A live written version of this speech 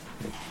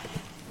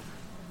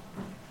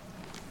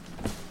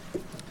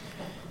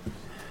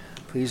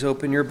Please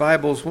open your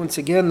Bibles once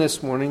again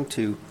this morning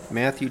to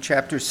Matthew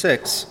chapter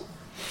 6.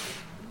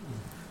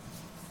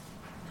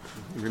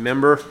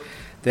 Remember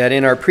that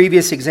in our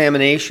previous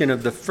examination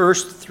of the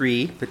first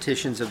three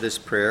petitions of this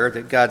prayer,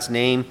 that God's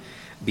name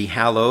be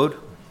hallowed,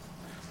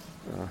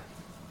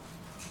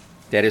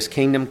 that his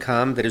kingdom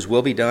come, that his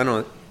will be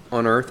done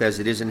on earth as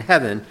it is in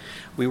heaven,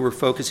 we were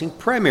focusing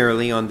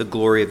primarily on the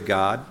glory of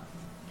God.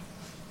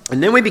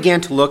 And then we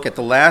began to look at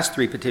the last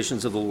three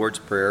petitions of the Lord's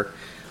Prayer,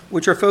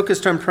 which are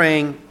focused on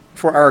praying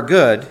for our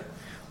good,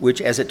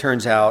 which, as it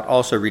turns out,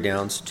 also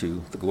redounds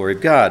to the glory of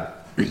God.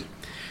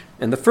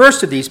 And the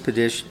first of these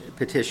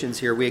petitions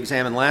here we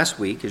examined last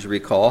week, as you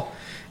recall,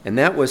 and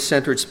that was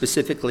centered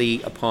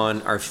specifically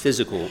upon our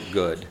physical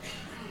good.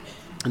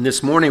 And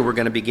this morning we're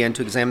going to begin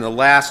to examine the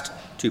last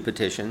two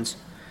petitions,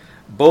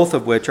 both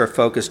of which are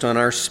focused on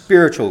our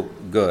spiritual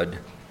good.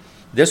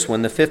 This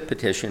one, the fifth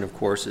petition, of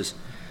course, is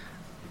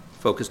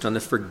focused on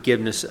the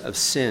forgiveness of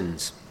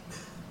sins.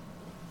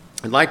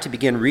 I'd like to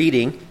begin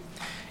reading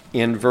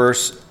in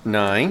verse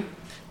 9,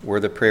 where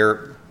the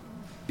prayer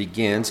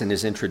begins and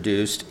is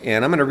introduced.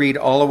 And I'm going to read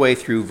all the way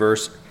through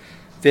verse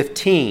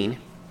 15,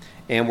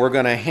 and we're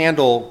going to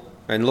handle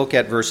and look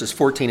at verses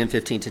 14 and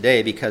 15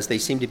 today because they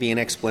seem to be an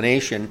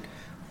explanation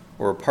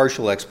or a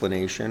partial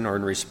explanation or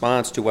in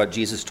response to what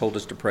Jesus told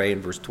us to pray in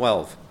verse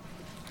 12.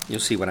 You'll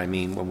see what I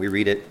mean when we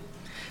read it.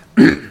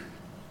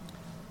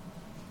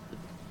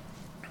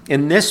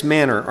 In this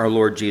manner, our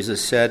Lord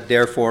Jesus said,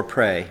 "Therefore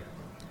pray,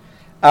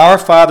 Our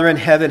Father in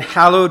heaven,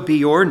 hallowed be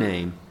your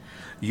name.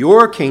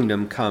 Your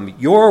kingdom come,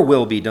 your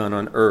will be done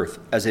on earth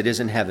as it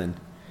is in heaven.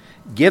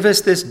 Give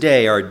us this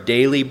day our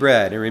daily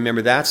bread." And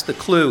remember, that's the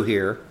clue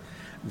here,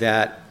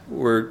 that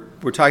we're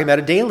talking about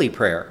a daily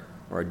prayer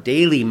or a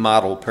daily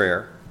model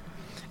prayer.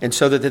 And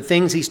so that the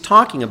things he's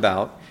talking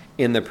about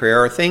in the prayer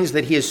are things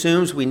that he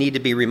assumes we need to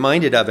be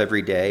reminded of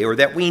every day or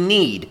that we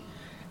need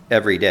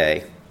every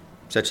day,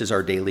 such as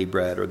our daily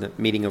bread or the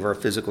meeting of our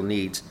physical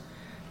needs.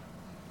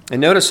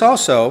 And notice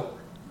also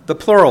the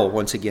plural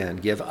once again.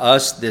 Give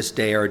us this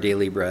day our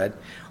daily bread.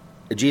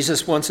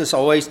 Jesus wants us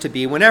always to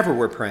be, whenever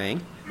we're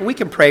praying, and we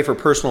can pray for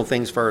personal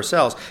things for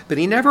ourselves, but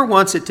he never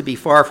wants it to be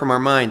far from our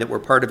mind that we're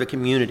part of a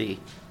community,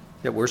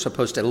 that we're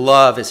supposed to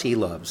love as he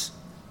loves,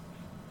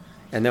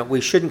 and that we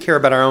shouldn't care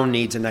about our own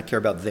needs and not care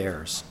about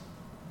theirs,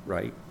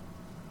 right?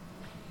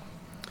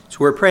 So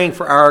we're praying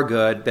for our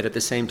good, but at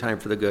the same time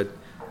for the good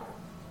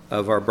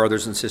of our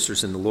brothers and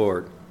sisters in the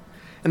Lord.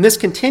 And this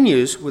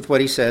continues with what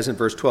he says in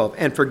verse 12,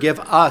 "And forgive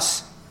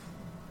us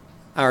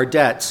our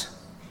debts."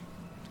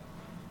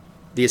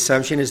 The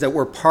assumption is that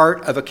we're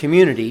part of a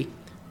community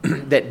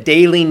that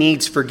daily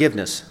needs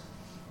forgiveness,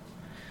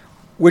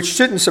 which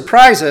shouldn't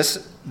surprise us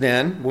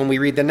then when we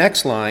read the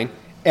next line,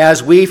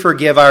 "as we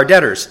forgive our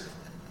debtors."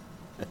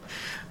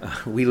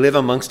 We live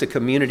amongst a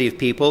community of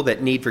people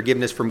that need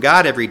forgiveness from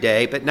God every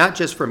day, but not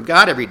just from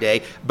God every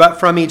day, but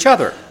from each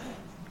other,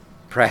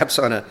 perhaps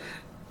on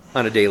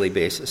a daily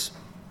basis.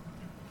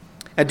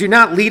 "And do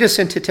not lead us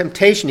into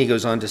temptation," he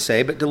goes on to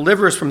say, "but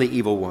deliver us from the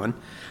evil one.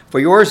 For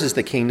yours is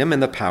the kingdom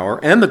and the power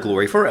and the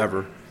glory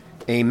forever.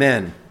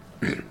 Amen."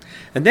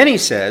 And then he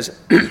says,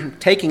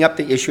 taking up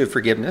the issue of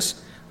forgiveness,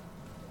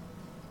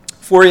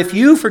 "For if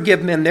you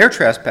forgive men their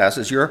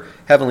trespasses, your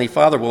heavenly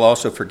Father will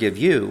also forgive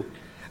you.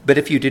 But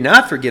if you do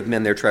not forgive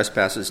men their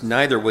trespasses,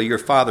 neither will your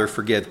Father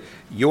forgive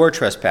your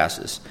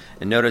trespasses."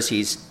 And notice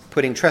he's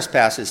putting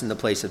trespasses in the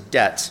place of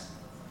debts.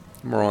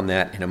 More on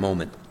that in a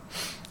moment.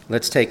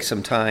 Let's take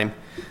some time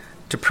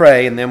to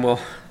pray, and then we'll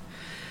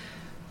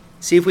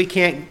see if we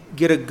can't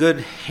get a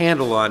good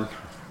handle on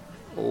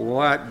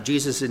what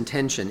Jesus'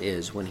 intention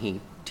is when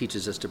he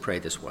teaches us to pray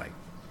this way.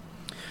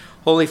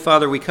 Holy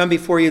Father, we come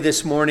before you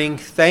this morning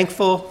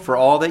thankful for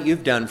all that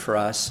you've done for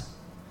us,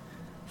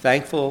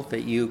 thankful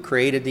that you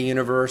created the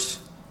universe,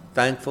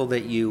 thankful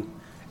that you,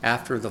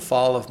 after the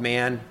fall of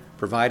man,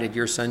 provided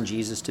your Son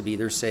Jesus to be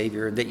their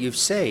Savior, and that you've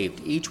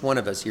saved each one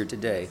of us here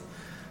today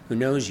who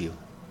knows you,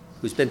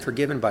 who's been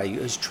forgiven by you,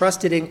 who's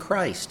trusted in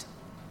Christ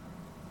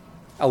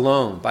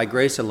alone, by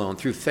grace alone,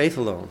 through faith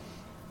alone,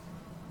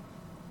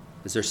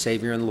 as their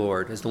Savior and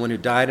Lord, as the one who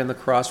died on the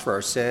cross for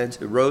our sins,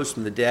 who rose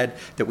from the dead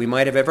that we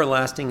might have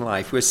everlasting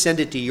life, who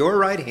ascended to your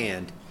right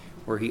hand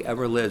where he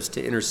ever lives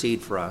to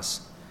intercede for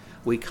us.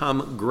 We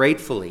come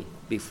gratefully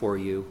before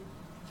you,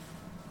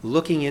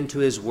 looking into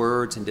his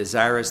words and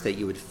desirous that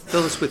you would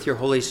fill us with your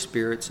Holy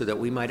Spirit so that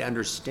we might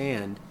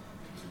understand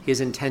his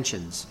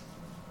intentions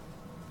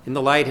in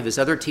the light of his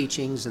other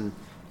teachings and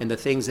the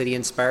things that he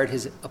inspired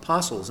his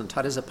apostles and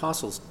taught his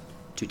apostles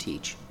to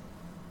teach.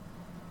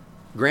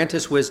 Grant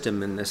us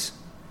wisdom in this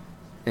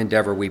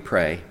endeavor, we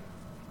pray.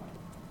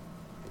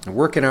 And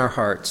work in our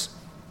hearts,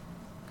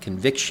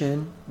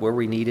 conviction where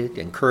we need it,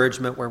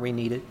 encouragement where we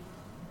need it.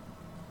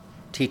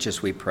 Teach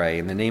us, we pray,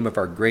 in the name of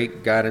our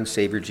great God and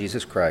Savior,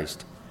 Jesus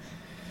Christ.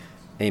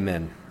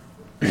 Amen.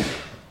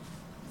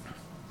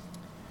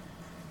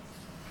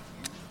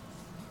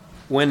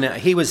 When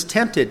he was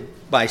tempted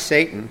by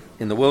Satan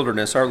in the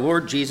wilderness, our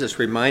Lord Jesus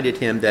reminded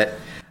him that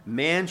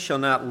Man shall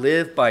not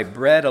live by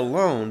bread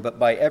alone, but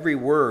by every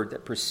word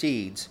that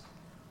proceeds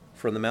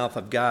from the mouth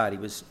of God. He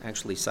was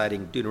actually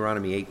citing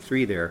Deuteronomy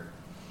 8:3 there.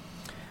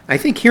 I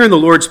think here in the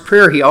Lord's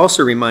Prayer, he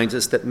also reminds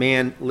us that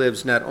man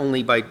lives not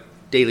only by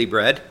daily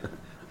bread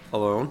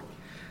alone,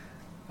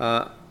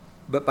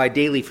 but by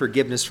daily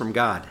forgiveness from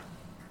God.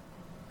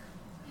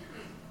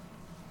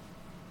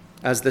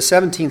 As the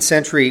 17th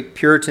century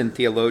Puritan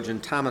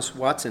theologian Thomas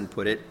Watson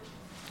put it,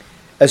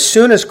 as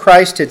soon as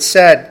Christ had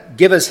said,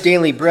 "Give us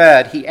daily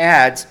bread," he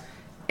adds,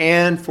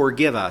 "and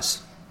forgive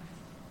us."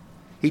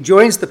 He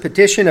joins the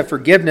petition of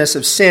forgiveness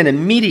of sin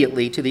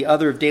immediately to the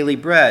other of daily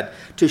bread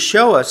to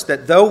show us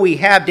that though we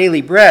have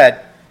daily bread,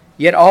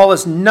 yet all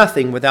is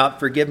nothing without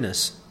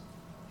forgiveness.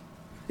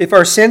 If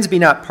our sins be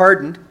not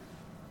pardoned,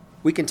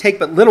 we can take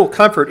but little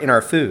comfort in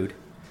our food.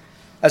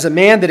 As a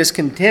man that is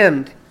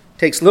condemned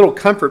takes little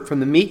comfort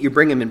from the meat you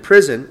bring him in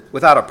prison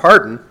without a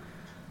pardon,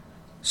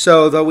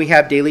 so though we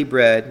have daily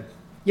bread,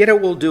 yet it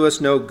will do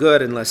us no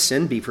good unless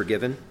sin be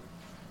forgiven.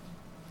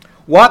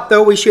 What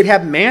though we should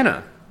have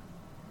manna,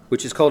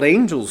 which is called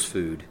angels'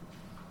 food?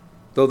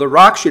 Though the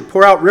rock should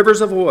pour out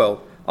rivers of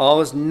oil, all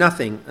is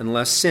nothing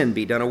unless sin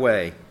be done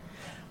away.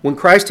 When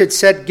Christ had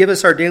said, "Give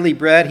us our daily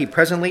bread," he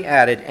presently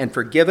added, "And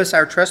forgive us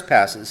our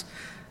trespasses."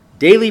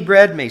 Daily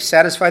bread may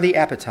satisfy the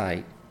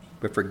appetite,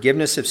 but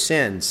forgiveness of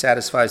sin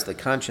satisfies the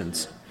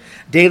conscience.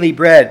 Daily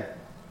bread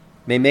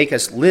may make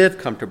us live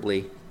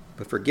comfortably,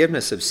 but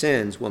forgiveness of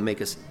sins will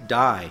make us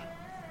die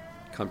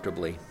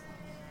comfortably.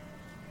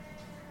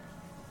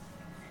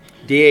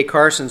 D.A.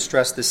 Carson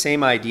stressed the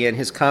same idea in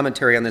his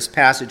commentary on this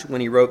passage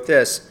when he wrote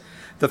this: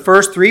 "The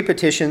first three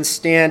petitions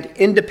stand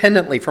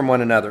independently from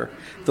one another.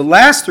 The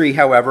last three,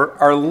 however,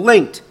 are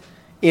linked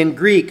in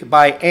Greek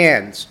by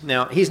ands."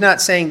 Now, he's not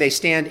saying they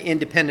stand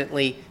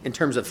independently in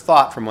terms of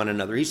thought from one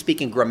another. He's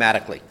speaking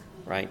grammatically,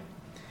 right?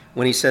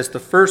 When he says the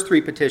first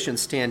three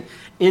petitions stand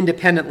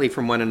independently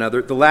from one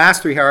another, the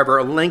last three, however,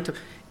 are linked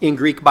in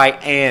Greek by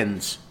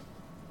ands.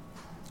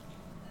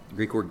 The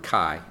Greek word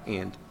kai,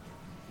 and.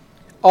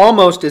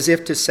 Almost as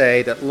if to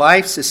say that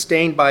life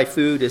sustained by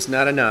food is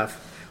not enough.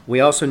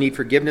 We also need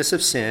forgiveness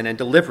of sin and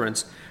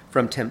deliverance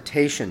from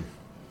temptation.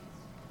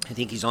 I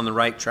think he's on the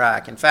right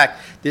track. In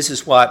fact, this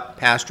is what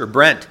Pastor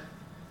Brent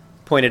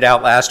pointed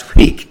out last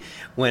week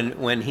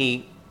when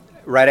he,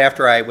 right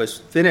after I was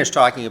finished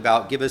talking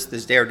about give us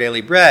this day our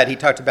daily bread, he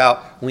talked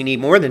about we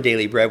need more than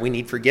daily bread. We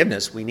need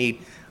forgiveness. We need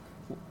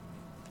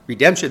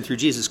redemption through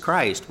Jesus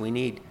Christ. We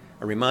need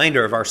a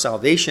reminder of our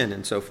salvation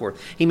and so forth.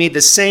 He made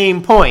the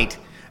same point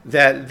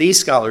that these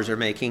scholars are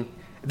making,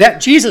 that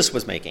Jesus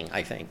was making,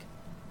 I think,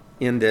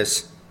 in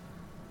this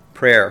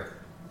prayer.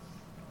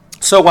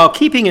 So while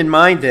keeping in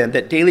mind then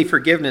that daily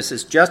forgiveness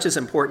is just as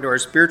important to our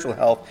spiritual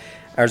health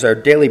as our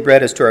daily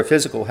bread is to our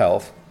physical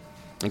health,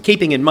 and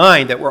keeping in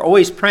mind that we're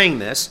always praying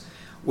this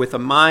with a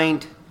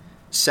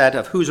mindset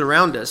of who's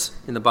around us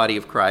in the body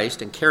of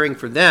Christ and caring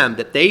for them,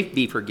 that they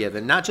be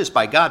forgiven, not just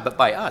by God, but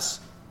by us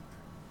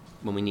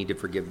when we need to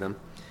forgive them.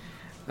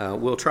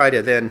 We'll try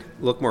to then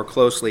look more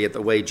closely at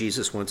the way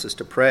Jesus wants us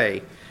to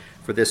pray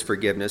for this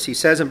forgiveness. He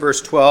says in verse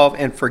 12,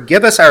 "And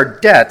forgive us our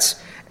debts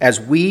as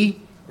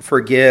we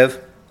forgive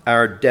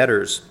our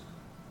debtors."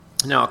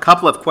 Now, a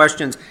couple of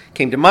questions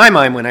came to my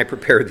mind when I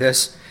prepared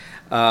this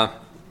and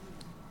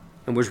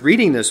was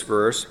reading this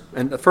verse.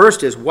 And the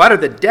first is, what are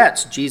the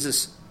debts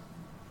Jesus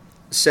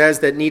says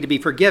that need to be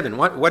forgiven?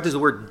 What does the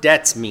word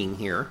debts mean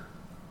here?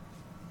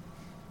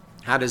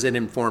 How does it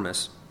inform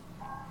us?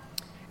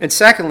 And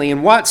secondly,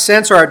 in what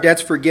sense are our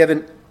debts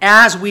forgiven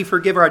as we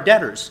forgive our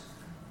debtors?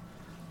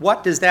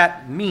 What does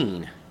that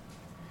mean?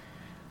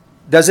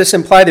 Does this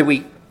imply that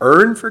we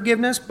earn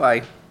forgiveness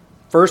by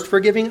first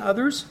forgiving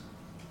others?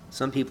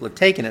 Some people have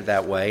taken it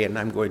that way, and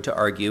I'm going to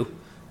argue,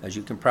 as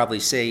you can probably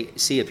see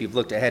if you've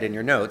looked ahead in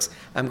your notes,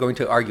 I'm going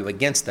to argue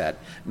against that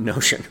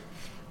notion.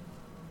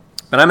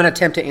 But I'm going to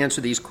attempt to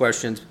answer these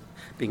questions,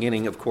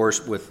 beginning, of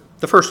course, with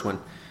the first one,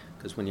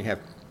 because when you have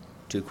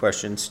two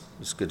questions,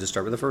 it's good to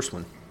start with the first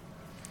one.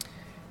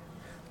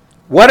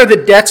 What are the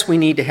debts we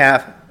need to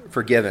have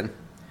forgiven?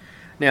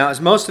 Now, as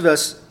most of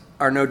us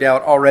are no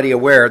doubt already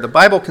aware, the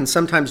Bible can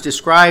sometimes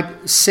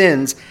describe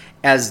sins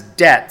as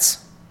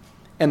debts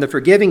and the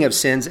forgiving of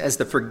sins as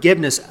the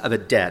forgiveness of a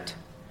debt.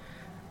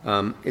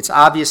 It's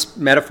obvious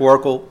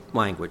metaphorical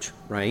language,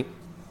 right?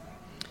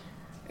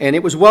 And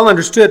it was well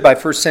understood by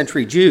first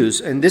century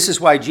Jews, and this is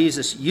why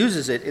Jesus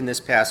uses it in this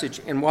passage,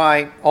 and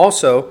why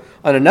also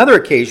on another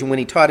occasion when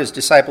he taught his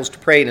disciples to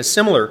pray in a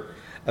similar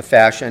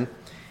fashion,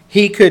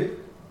 he could,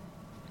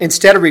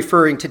 instead of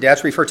referring to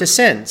debts, refer to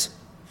sins.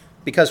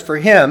 Because for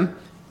him,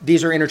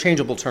 these are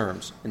interchangeable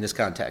terms in this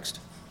context,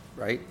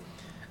 right?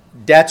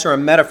 Debts are a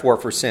metaphor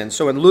for sin.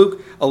 So in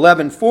Luke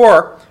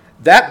 11:4,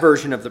 that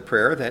version of the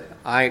prayer that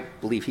I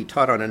believe he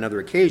taught on another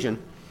occasion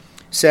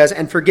says,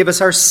 "And forgive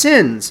us our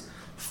sins,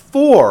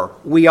 for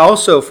we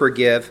also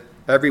forgive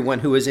everyone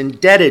who is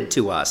indebted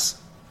to us."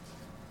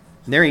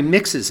 And there he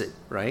mixes it,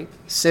 right?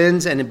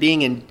 Sins and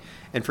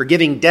and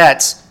forgiving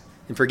debts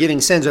and forgiving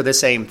sins are the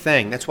same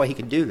thing. That's why he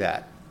can do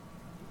that.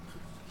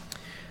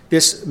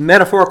 This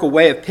metaphorical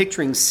way of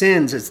picturing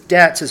sins as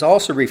debts is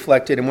also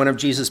reflected in one of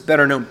Jesus'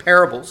 better-known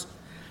parables,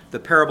 the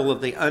parable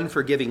of the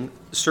unforgiving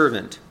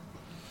servant,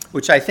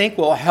 which I think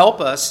will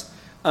help us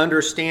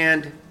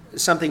understand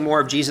something more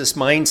of Jesus'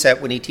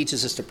 mindset when he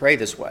teaches us to pray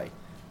this way.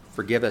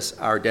 Forgive us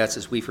our debts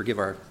as we forgive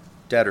our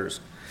debtors.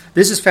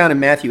 This is found in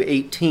Matthew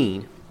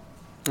 18.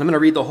 I'm going to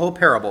read the whole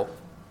parable,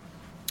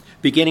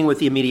 beginning with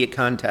the immediate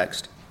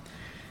context.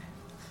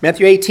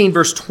 Matthew 18,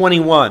 verse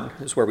 21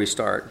 is where we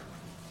start.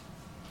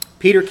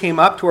 Peter came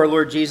up to our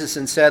Lord Jesus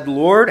and said,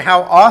 Lord,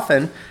 how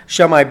often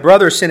shall my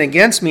brother sin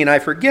against me and I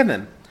forgive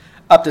him?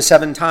 Up to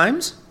 7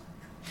 times?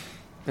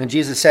 And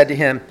Jesus said to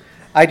him,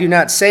 I do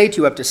not say to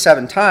you up to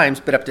 7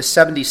 times, but up to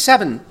 70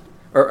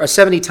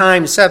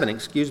 times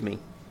 7,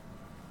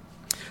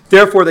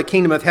 Therefore the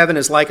kingdom of heaven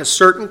is like a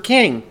certain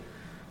king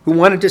who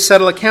wanted to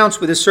settle accounts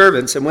with his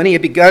servants. And when he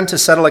had begun to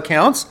settle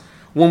accounts,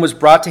 one was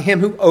brought to him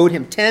who owed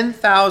him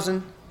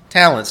 10,000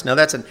 talents. Now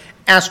that's an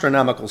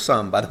astronomical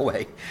sum, by the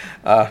way.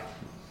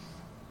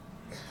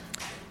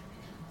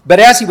 But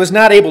as he was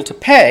not able to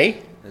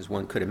pay, as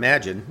one could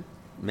imagine,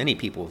 many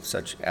people with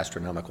such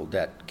astronomical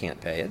debt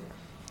can't pay it.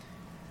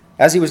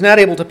 As he was not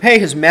able to pay,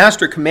 his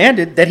master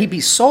commanded that he be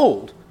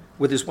sold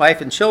with his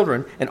wife and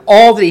children and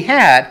all that he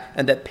had,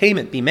 and that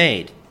payment be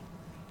made.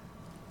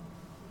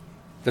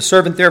 The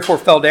servant therefore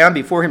fell down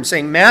before him,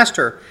 saying,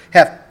 Master,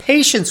 have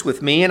patience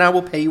with me, and I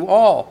will pay you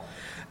all.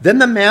 Then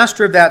the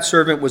master of that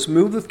servant was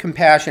moved with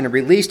compassion and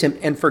released him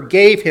and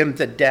forgave him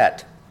the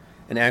debt.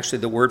 And actually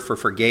the word for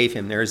forgave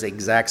him there is the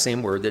exact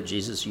same word that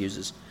Jesus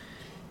uses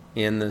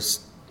in this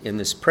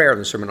prayer, in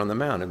the Sermon on the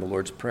Mount, in the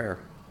Lord's Prayer.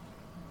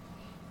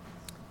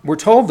 We're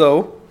told,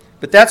 though,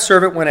 that that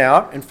servant went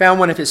out and found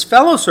one of his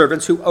fellow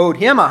servants who owed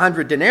him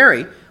 100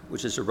 denarii,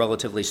 which is a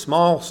relatively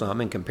small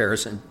sum in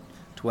comparison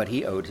to what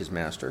he owed his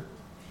master.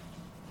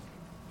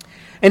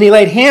 And he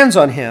laid hands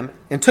on him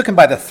and took him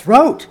by the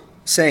throat,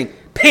 saying,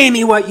 Pay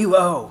me what you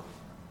owe.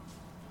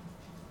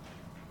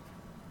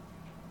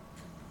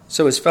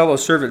 So his fellow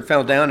servant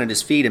fell down at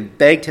his feet and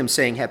begged him,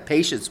 saying, Have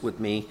patience with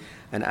me,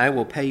 and I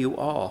will pay you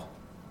all.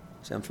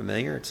 Sound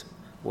familiar? It's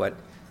what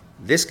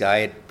this guy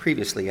had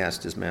previously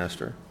asked his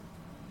master.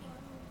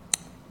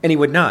 And he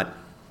would not,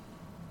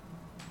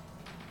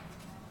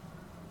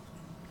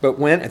 but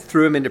went and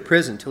threw him into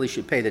prison till he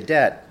should pay the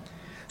debt.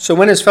 So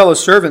when his fellow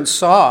servants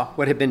saw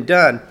what had been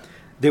done,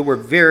 they were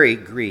very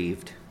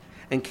grieved,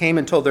 and came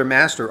and told their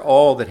master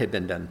all that had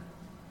been done.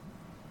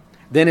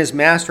 Then his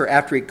master,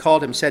 after he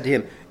called him, said to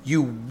him,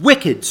 You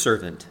wicked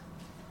servant,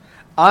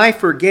 I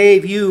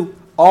forgave you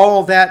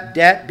all that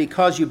debt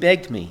because you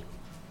begged me.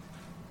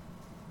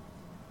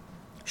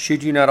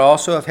 Should you not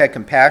also have had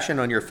compassion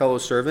on your fellow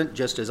servant,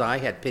 just as I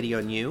had pity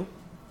on you?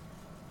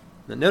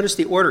 Now notice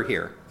the order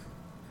here.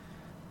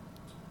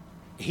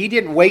 He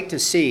didn't wait to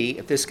see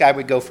if this guy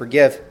would go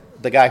forgive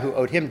the guy who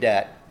owed him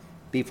debt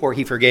before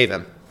he forgave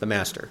him, the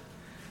master.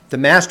 The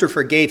master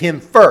forgave him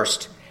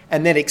first,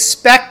 and then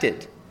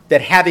expected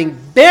that having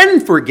been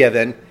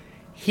forgiven,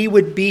 he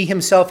would be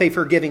himself a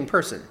forgiving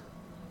person.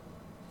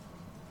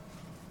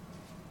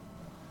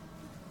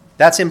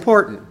 That's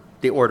important,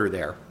 the order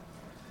there.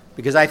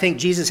 Because I think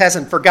Jesus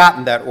hasn't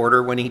forgotten that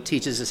order when he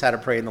teaches us how to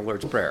pray in the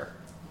Lord's Prayer.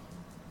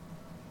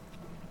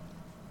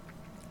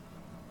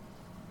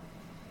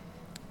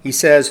 He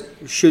says,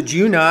 Should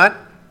you not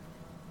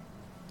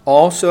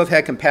also have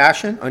had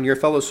compassion on your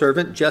fellow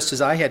servant, just as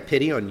I had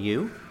pity on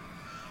you?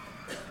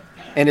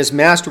 And his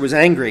master was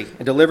angry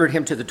and delivered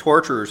him to the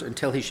torturers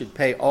until he should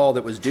pay all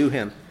that was due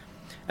him.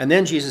 And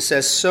then Jesus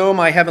says, So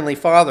my heavenly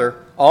Father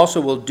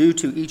also will do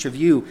to each of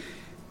you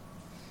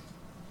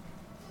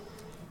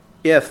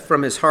if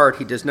from his heart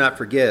he does not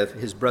forgive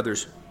his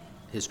brothers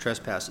his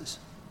trespasses.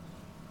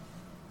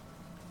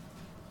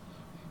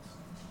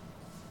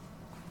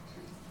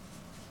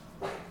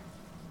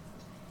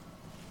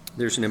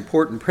 There's an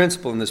important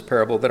principle in this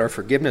parable that our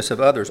forgiveness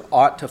of others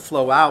ought to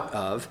flow out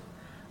of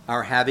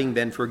our having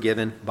been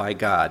forgiven by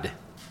God.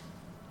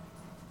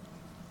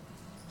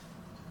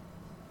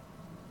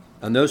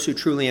 And those who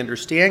truly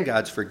understand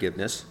God's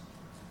forgiveness,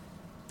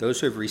 those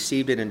who have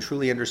received it and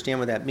truly understand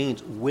what that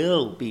means,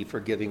 will be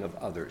forgiving of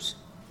others.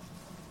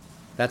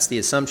 That's the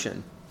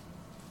assumption.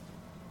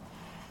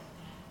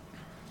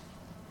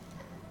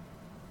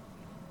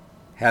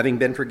 Having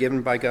been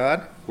forgiven by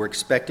God, we're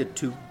expected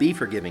to be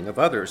forgiving of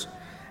others.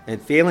 And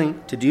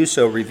failing to do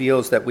so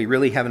reveals that we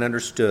really haven't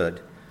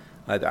understood,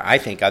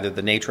 either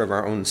the nature of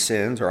our own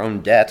sins, our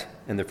own debt,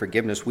 and the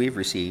forgiveness we've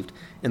received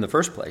in the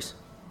first place.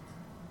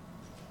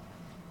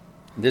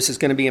 This is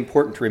going to be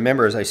important to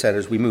remember, as I said,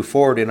 as we move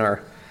forward in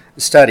our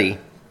study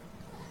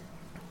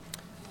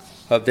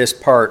of this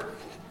part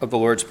of the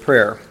Lord's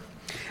Prayer.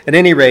 At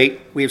any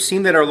rate, we have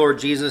seen that our Lord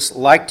Jesus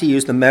liked to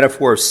use the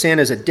metaphor of sin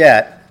as a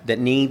debt that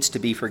needs to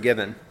be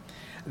forgiven.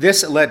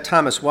 This led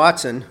Thomas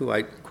Watson, who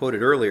I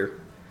quoted earlier,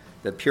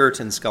 the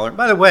Puritan scholar.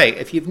 By the way,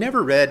 if you've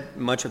never read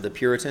much of the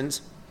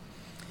Puritans,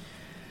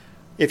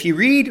 if you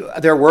read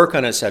their work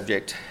on a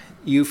subject,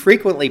 you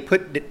frequently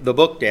put the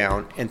book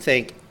down and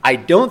think, I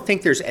don't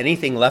think there's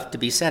anything left to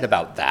be said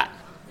about that.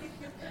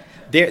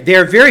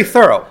 They're very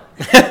thorough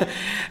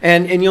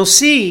And you'll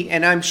see,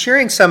 and I'm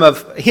sharing some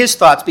of his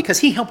thoughts because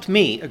he helped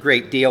me a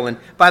great deal. And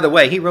by the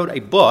way, he wrote a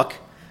book.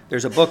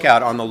 There's a book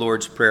out on the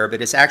Lord's Prayer,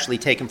 but it's actually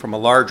taken from a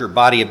larger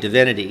body of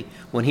divinity.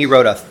 When he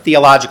wrote a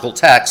theological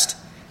text,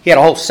 he had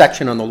a whole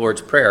section on the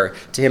Lord's Prayer.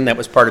 To him, that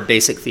was part of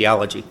basic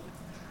theology.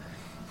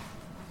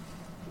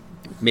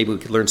 Maybe we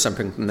could learn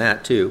something from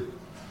that too.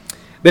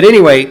 But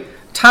anyway,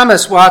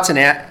 Thomas Watson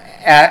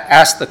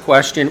asked the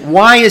question,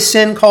 why is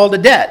sin called a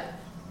debt?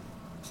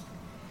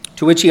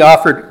 To which he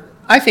offered,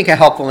 I think, a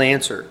helpful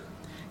answer.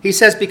 He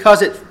says,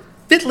 because it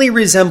fitly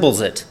resembles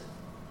it.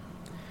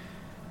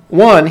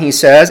 One, he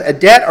says, a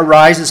debt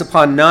arises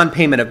upon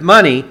non-payment of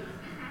money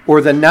or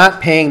the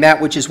not paying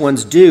that which is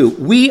one's due.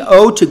 We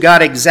owe to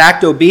God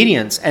exact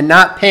obedience, and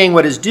not paying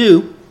what is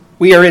due,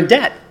 we are in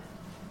debt.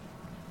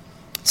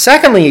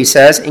 Secondly, he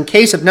says, in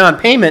case of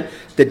non-payment,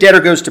 the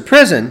debtor goes to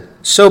prison.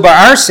 So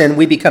by our sin,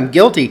 we become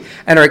guilty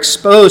and are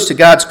exposed to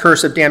God's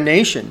curse of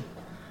damnation.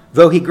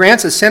 Though he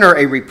grants a sinner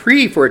a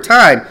reprieve for a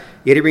time,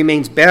 yet he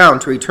remains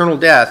bound to eternal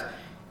death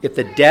if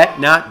the debt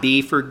not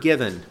be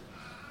forgiven.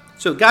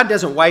 So God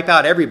doesn't wipe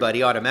out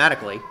everybody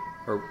automatically,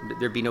 or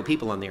there'd be no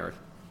people on the earth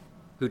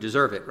who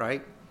deserve it,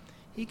 right?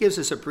 He gives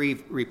us a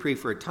reprieve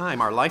for a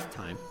time, our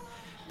lifetime.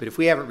 But if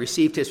we haven't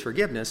received his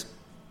forgiveness,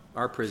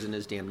 our prison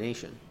is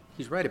damnation.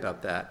 He's right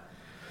about that.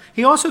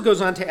 He also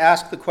goes on to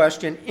ask the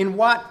question, in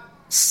what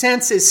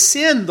sense is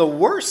sin the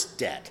worst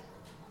debt?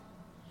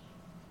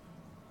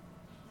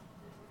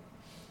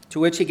 To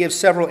which he gives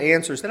several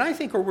answers that I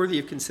think are worthy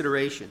of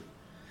consideration.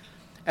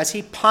 As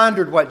he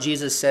pondered what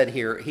Jesus said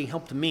here, he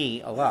helped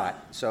me a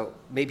lot, so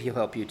maybe he'll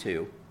help you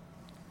too.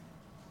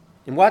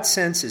 In what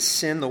sense is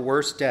sin the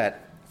worst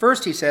debt?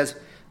 First, he says,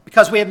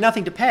 because we have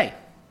nothing to pay.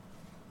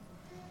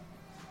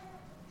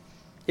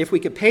 If we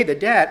could pay the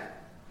debt,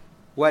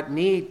 what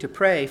need to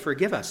pray,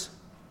 forgive us?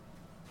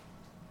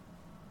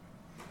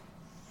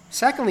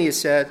 Secondly, he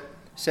says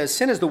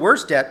sin is the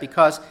worst debt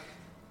because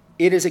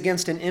it is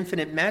against an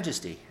infinite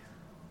majesty.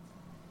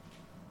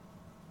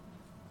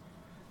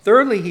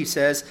 Thirdly, he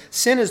says,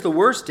 sin is the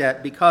worst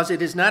debt because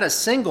it is not a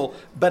single,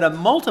 but a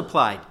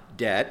multiplied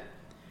debt.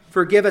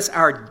 Forgive us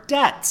our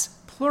debts,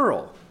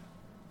 plural.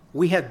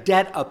 We have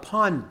debt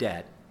upon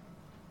debt.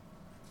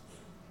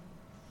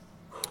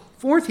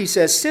 Fourth, he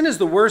says, sin is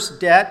the worst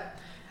debt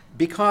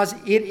because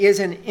it is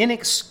an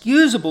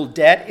inexcusable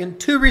debt in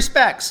two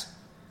respects.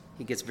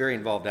 He gets very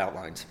involved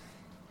outlines.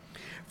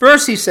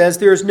 First, he says,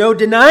 there is no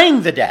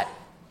denying the debt.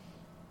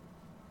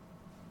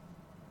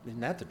 Isn't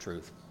that the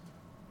truth?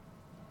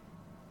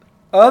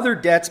 Other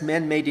debts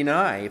men may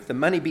deny. If the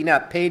money be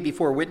not paid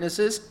before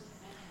witnesses,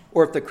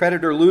 or if the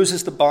creditor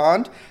loses the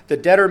bond, the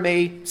debtor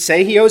may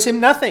say he owes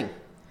him nothing.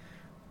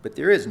 But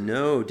there is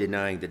no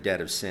denying the debt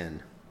of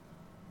sin.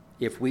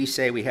 If we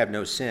say we have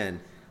no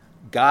sin,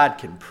 God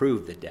can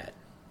prove the debt.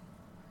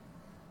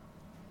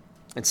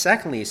 And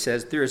secondly, he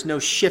says, there is no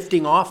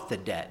shifting off the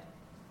debt.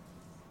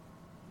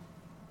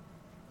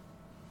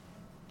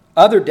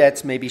 Other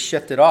debts may be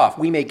shifted off.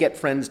 We may get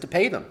friends to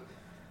pay them,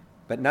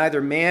 but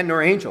neither man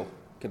nor angel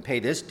can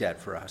pay this debt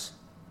for us.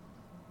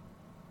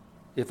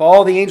 If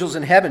all the angels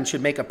in heaven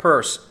should make a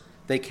purse,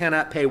 they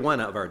cannot pay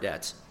one of our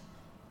debts.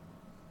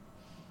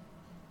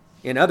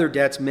 In other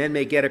debts, men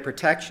may get a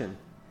protection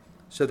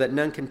so that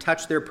none can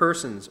touch their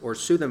persons or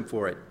sue them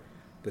for it.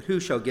 But who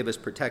shall give us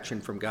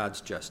protection from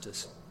God's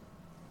justice?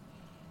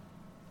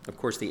 Of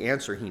course, the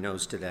answer he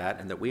knows to that,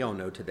 and that we all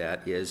know to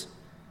that, is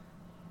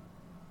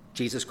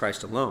Jesus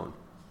Christ alone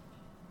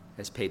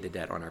has paid the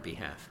debt on our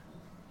behalf.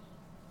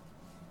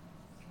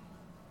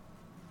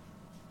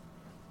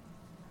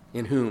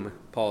 In whom,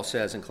 Paul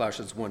says in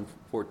Colossians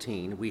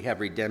 1:14, we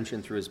have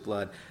redemption through his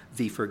blood,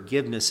 the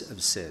forgiveness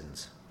of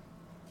sins.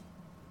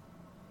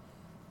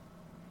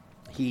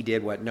 He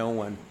did what no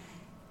one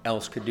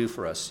else could do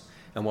for us,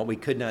 and what we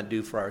could not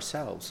do for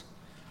ourselves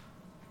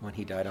when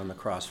he died on the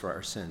cross for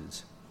our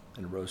sins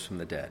and rose from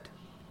the dead.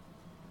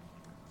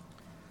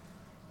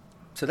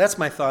 So that's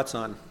my thoughts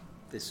on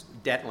this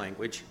debt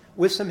language,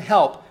 with some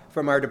help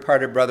from our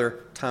departed brother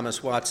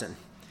Thomas Watson.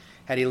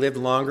 Had he lived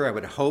longer, I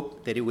would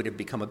hope that he would have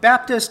become a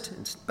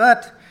Baptist,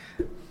 but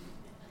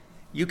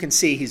you can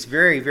see he's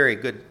very, very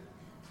good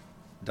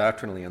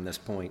doctrinally on this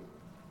point.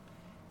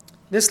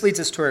 This leads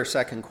us to our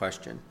second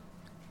question.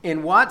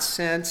 In what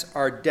sense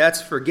are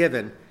debts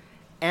forgiven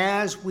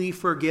as we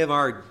forgive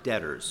our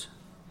debtors?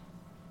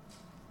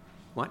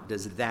 What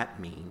does that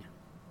mean?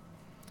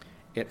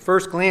 At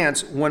first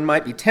glance, one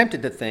might be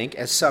tempted to think,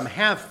 as some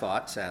have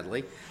thought,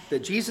 sadly, that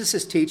Jesus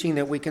is teaching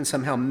that we can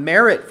somehow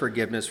merit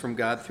forgiveness from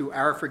God through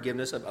our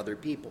forgiveness of other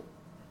people.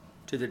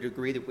 To the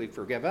degree that we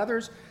forgive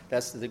others,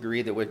 that's the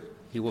degree that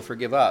he will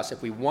forgive us.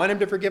 If we want him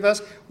to forgive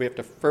us, we have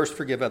to first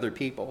forgive other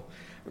people.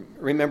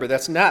 Remember,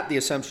 that's not the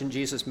assumption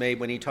Jesus made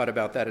when he taught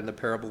about that in the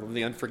parable of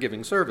the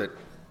unforgiving servant.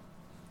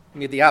 He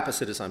made the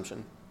opposite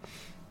assumption.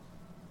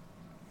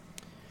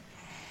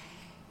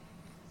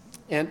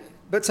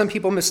 But some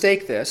people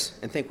mistake this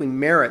and think we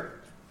merit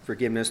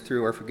forgiveness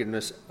through our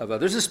forgiveness of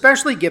others,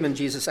 especially given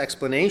Jesus'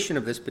 explanation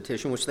of this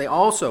petition, which they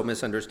also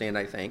misunderstand,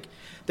 I think,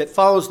 that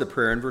follows the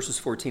prayer in verses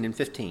 14 and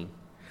 15,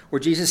 where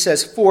Jesus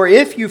says, "For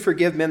if you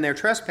forgive men their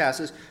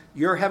trespasses,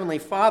 your heavenly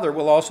Father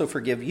will also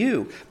forgive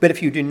you. But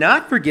if you do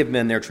not forgive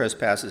men their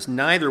trespasses,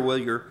 neither will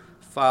your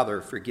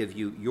Father forgive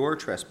you your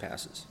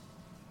trespasses."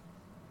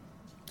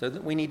 So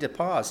we need to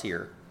pause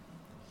here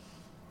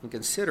and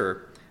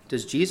consider,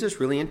 does Jesus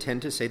really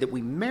intend to say that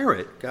we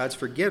merit God's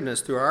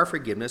forgiveness through our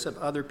forgiveness of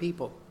other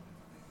people?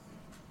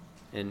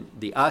 And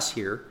the us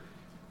here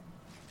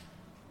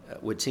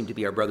would seem to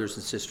be our brothers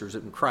and sisters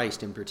in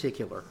Christ in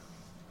particular.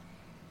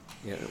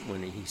 You know,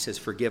 when he says,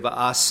 "Forgive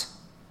us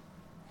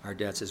our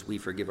debts as we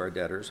forgive our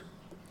debtors."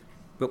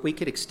 But we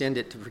could extend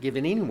it to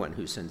forgiving anyone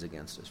who sins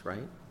against us,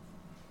 right?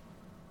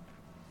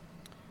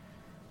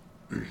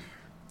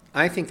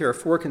 I think there are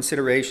four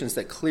considerations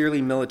that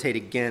clearly militate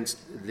against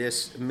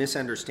this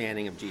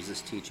misunderstanding of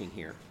Jesus' teaching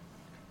here.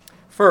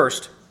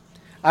 First,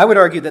 I would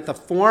argue that the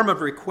form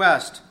of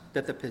request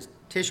that the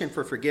petition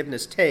for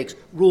forgiveness takes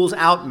rules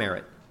out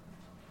merit,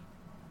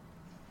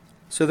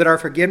 so that our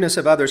forgiveness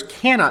of others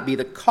cannot be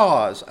the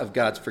cause of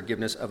God's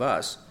forgiveness of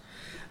us.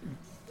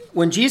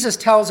 When Jesus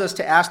tells us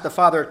to ask the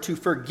Father to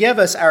forgive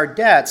us our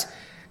debts,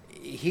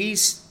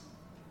 he's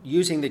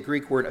using the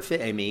Greek word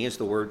aphiemi, is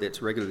the word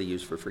that's regularly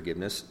used for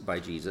forgiveness by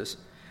Jesus,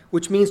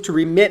 which means to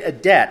remit a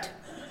debt,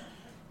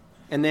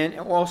 and then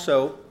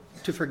also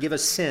to forgive a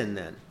sin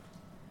then.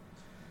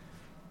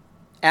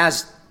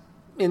 As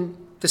in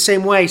the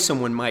same way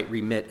someone might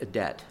remit a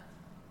debt.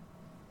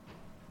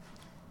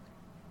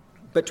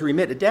 But to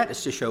remit a debt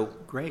is to show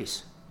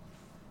grace.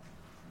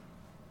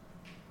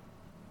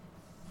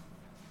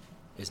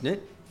 Isn't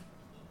it?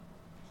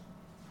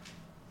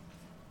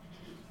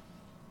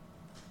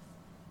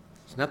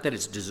 It's not that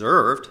it's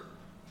deserved.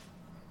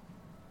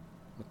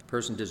 What the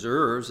person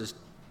deserves is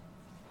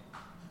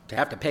to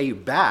have to pay you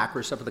back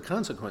or suffer the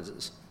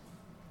consequences.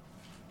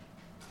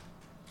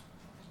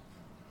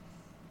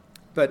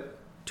 But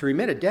to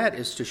remit a debt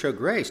is to show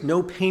grace.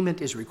 No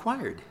payment is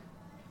required.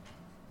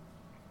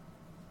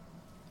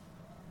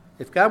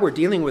 If God were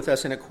dealing with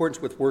us in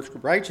accordance with works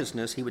of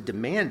righteousness, he would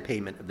demand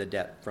payment of the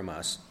debt from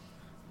us.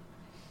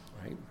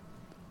 Right?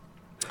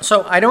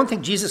 So I don't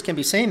think Jesus can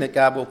be saying that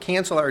God will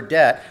cancel our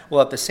debt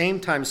while at the same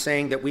time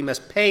saying that we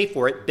must pay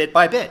for it bit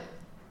by bit.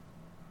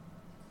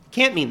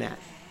 Can't mean that.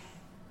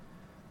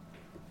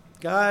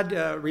 God,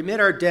 remit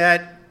our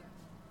debt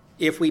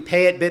if we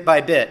pay it bit by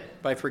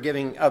bit by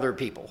forgiving other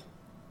people.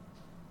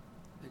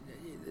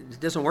 It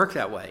doesn't work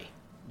that way.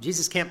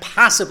 Jesus can't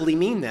possibly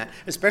mean that,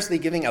 especially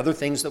giving other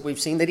things that we've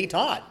seen that he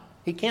taught.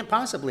 He can't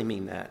possibly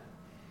mean that.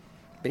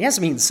 But he has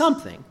to mean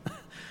something,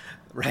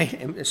 right?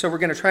 And so we're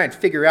going to try and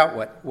figure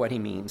out what he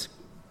means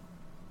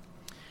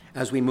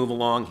as we move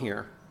along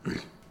here.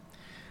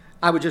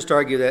 I would just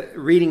argue that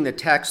reading the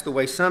text the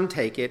way some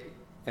take it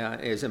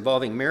as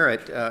involving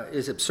merit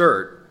is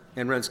absurd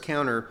and runs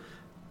counter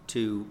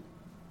to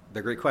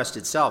the request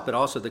itself, but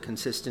also the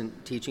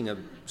consistent teaching of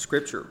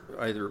Scripture,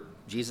 either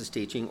Jesus'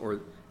 teaching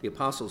or the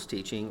apostles'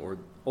 teaching or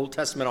Old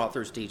Testament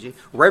authors' teaching,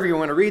 wherever you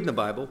want to read in the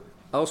Bible,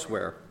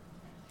 elsewhere,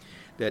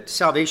 that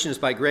salvation is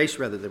by grace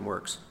rather than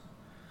works,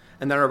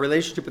 and that our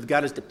relationship with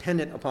God is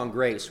dependent upon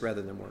grace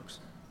rather than works.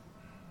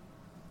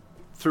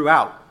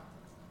 Throughout.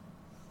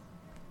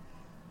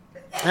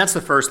 That's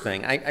the first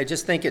thing. I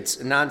just think it's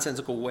a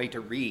nonsensical way to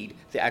read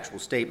the actual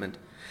statement.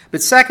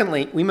 But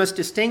secondly, we must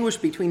distinguish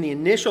between the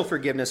initial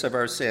forgiveness of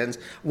our sins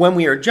when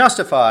we are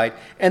justified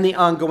and the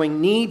ongoing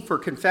need for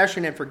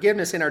confession and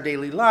forgiveness in our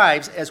daily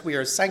lives as we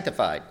are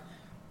sanctified.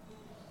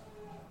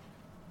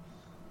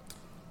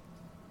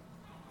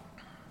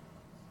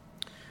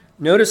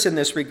 Notice in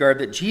this regard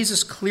that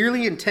Jesus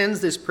clearly intends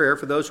this prayer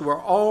for those who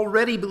are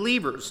already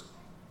believers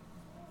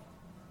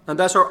and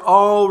thus are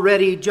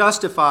already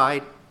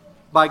justified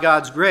by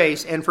God's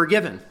grace and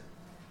forgiven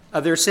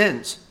of their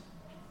sins.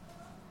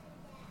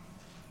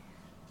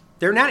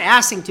 They're not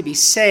asking to be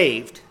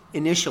saved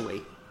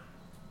initially.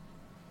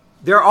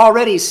 They're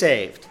already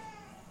saved.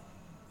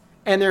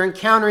 And they're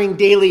encountering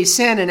daily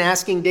sin and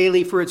asking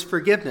daily for its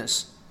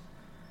forgiveness.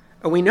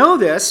 And we know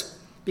this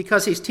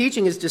because he's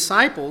teaching his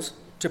disciples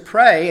to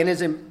pray and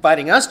is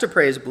inviting us to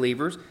pray as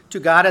believers to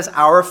God as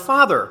our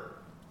Father.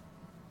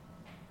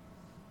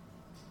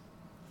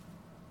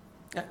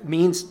 That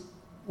means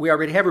we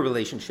already have a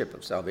relationship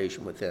of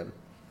salvation with him.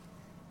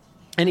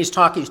 And he's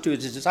talking to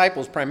his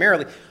disciples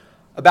primarily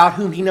about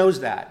whom he knows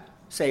that,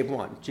 save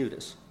one,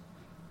 Judas,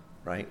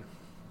 right?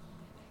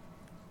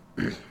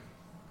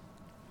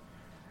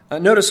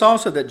 Notice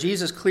also that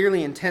Jesus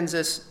clearly intends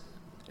this,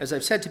 as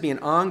I've said, to be an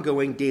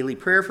ongoing daily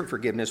prayer for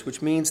forgiveness,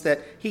 which means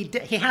that he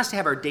has to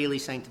have our daily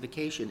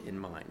sanctification in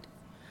mind.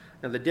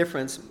 Now, the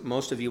difference,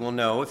 most of you will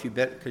know,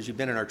 because you've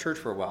been in our church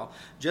for a while,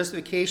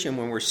 justification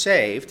when we're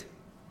saved,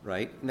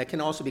 right, and that can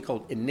also be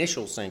called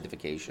initial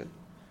sanctification,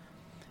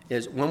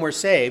 is when we're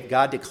saved,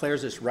 God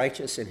declares us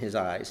righteous in his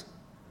eyes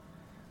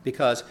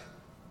because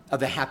of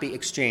the happy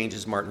exchange,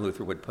 as Martin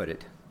Luther would put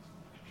it.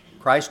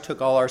 Christ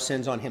took all our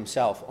sins on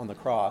himself on the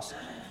cross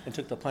and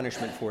took the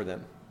punishment for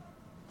them.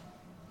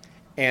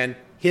 And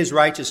his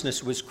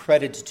righteousness was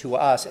credited to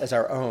us as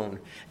our own.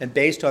 And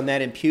based on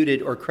that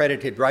imputed or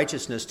credited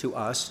righteousness to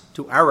us,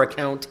 to our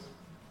account,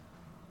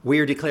 we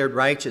are declared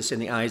righteous in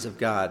the eyes of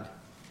God.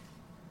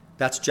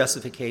 That's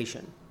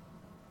justification.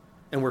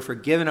 And we're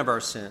forgiven of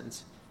our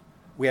sins.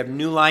 We have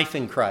new life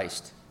in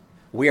Christ.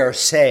 We are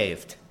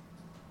saved.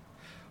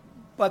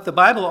 But the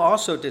Bible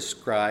also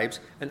describes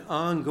an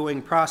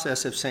ongoing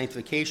process of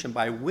sanctification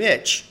by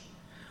which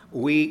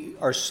we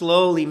are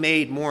slowly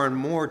made more and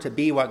more to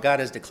be what God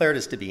has declared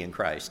us to be in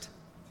Christ,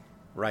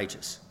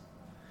 righteous.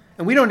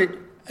 And we don't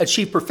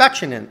achieve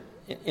perfection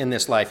in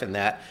this life in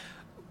that.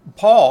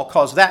 Paul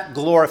calls that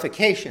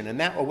glorification, and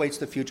that awaits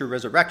the future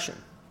resurrection.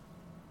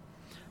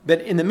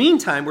 But in the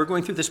meantime, we're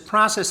going through this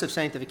process of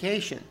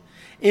sanctification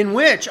in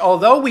which,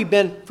 although we've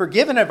been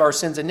forgiven of our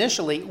sins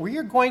initially, we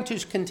are going to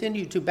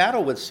continue to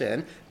battle with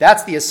sin.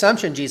 That's the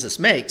assumption Jesus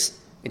makes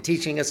in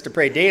teaching us to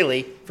pray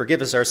daily,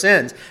 forgive us our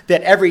sins,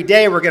 that every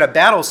day we're going to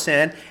battle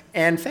sin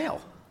and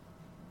fail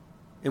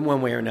in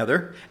one way or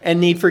another and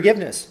need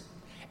forgiveness.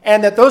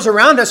 And that those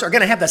around us are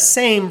going to have the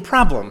same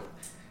problem.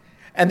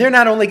 And they're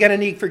not only going to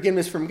need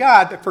forgiveness from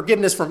God, but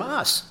forgiveness from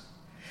us.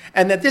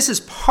 And that this is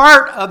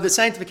part of the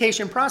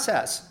sanctification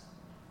process.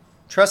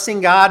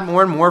 Trusting God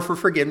more and more for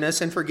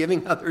forgiveness and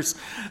forgiving others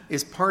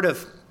is part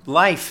of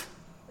life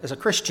as a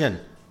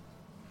Christian.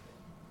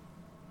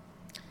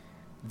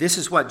 This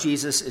is what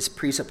Jesus is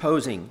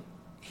presupposing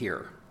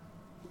here.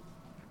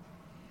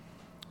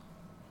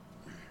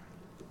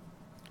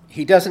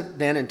 He doesn't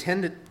then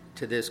intend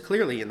to this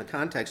clearly in the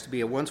context to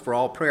be a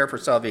once-for-all prayer for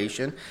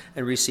salvation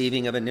and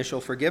receiving of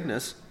initial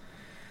forgiveness,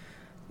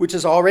 which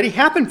has already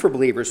happened for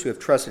believers who have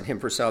trusted him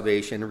for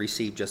salvation and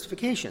received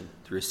justification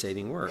through his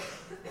saving work.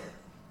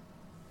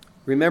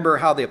 Remember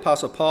how the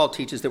Apostle Paul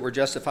teaches that we're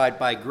justified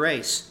by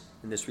grace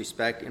in this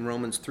respect in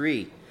Romans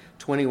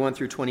 3:21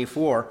 through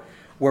 24,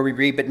 where we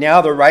read, "But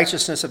now the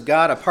righteousness of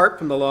God apart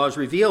from the law is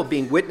revealed,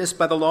 being witnessed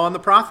by the law and the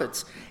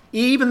prophets,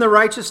 even the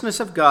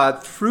righteousness of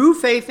God through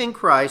faith in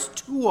Christ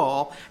to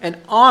all and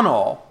on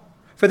all.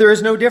 For there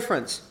is no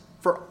difference.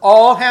 For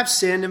all have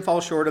sinned and fall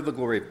short of the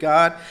glory of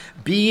God,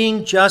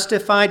 being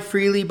justified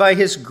freely by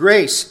his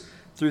grace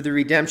through the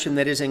redemption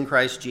that is in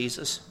Christ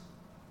Jesus."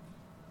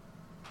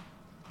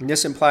 And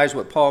this implies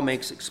what Paul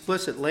makes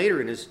explicit later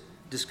in his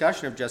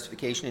discussion of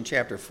justification in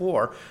chapter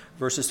 4,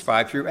 verses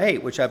 5 through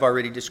 8, which I've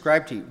already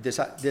described to you,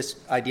 this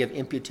idea of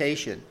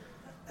imputation,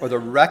 or the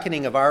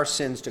reckoning of our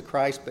sins to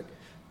Christ, but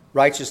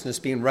righteousness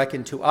being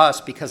reckoned to us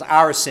because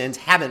our sins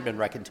haven't been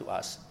reckoned to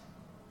us.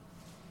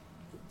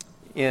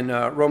 In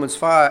Romans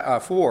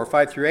 4,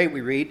 5 through 8,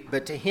 we read,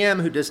 "But to him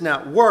who does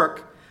not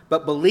work,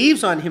 but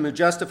believes on him who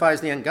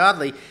justifies the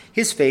ungodly,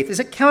 his faith is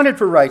accounted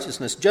for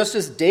righteousness, just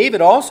as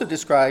David also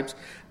describes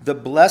the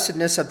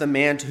blessedness of the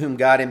man to whom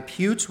God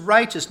imputes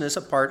righteousness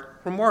apart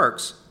from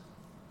works."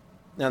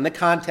 Now, in the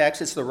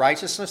context, it's the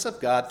righteousness of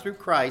God through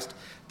Christ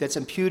that's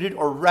imputed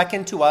or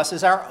reckoned to us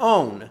as our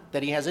own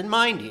that he has in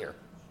mind here.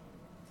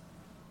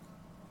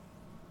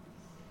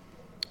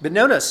 But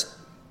notice,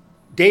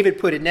 David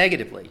put it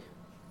negatively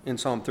in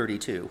Psalm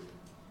 32.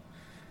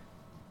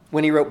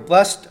 When he wrote,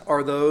 "Blessed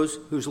are those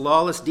whose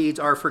lawless deeds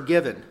are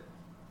forgiven."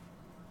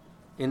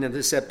 In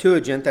the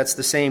Septuagint, that's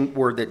the same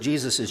word that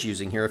Jesus is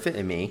using here,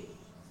 epitome.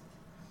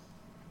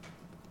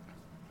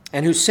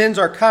 "And whose sins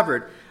are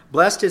covered.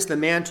 Blessed is the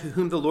man to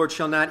whom the Lord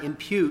shall not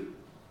impute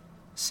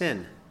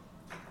sin."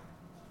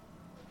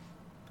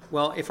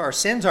 Well, if our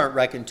sins aren't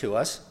reckoned to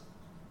us,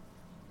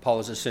 Paul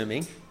is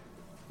assuming,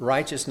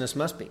 righteousness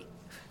must be.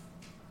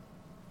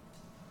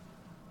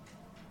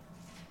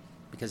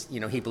 Because,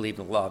 he believed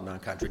in the law of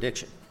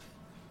non-contradiction.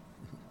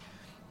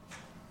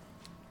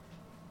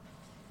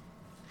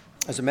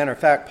 As a matter of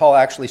fact, Paul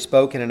actually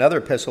spoke in another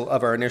epistle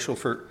of our initial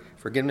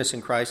forgiveness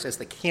in Christ as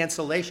the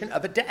cancellation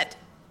of a debt.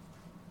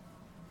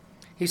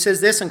 He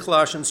says this in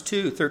Colossians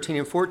 2:13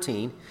 and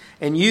 14,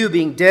 "And you,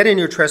 being dead in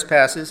your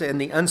trespasses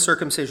and the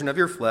uncircumcision of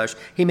your flesh,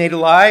 he made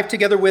alive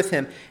together with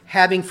him,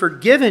 having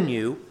forgiven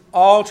you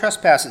all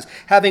trespasses,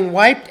 having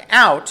wiped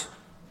out,"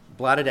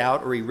 blotted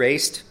out or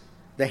erased,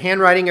 "the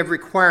handwriting of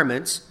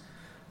requirements,"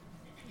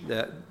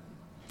 the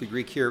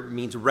Greek here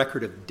means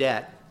record of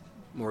debt,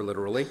 more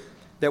literally,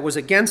 "that was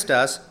against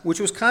us, which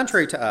was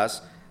contrary to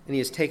us, and he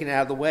has taken it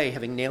out of the way,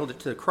 having nailed it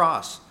to the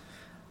cross."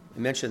 I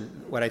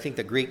mentioned what I think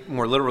the Greek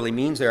more literally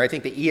means there. I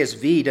think the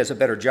ESV does a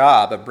better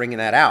job of bringing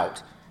that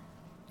out.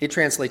 It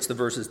translates the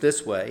verses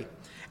this way: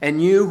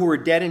 "And you who were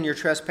dead in your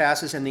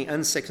trespasses and the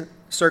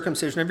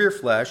uncircumcision of your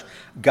flesh,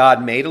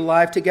 God made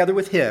alive together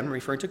with him,"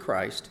 referring to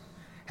Christ,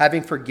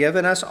 "having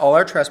forgiven us all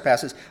our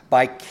trespasses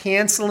by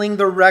canceling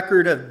the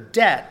record of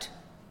debt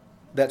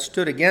that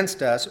stood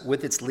against us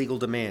with its legal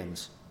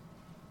demands."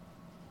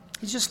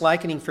 He's just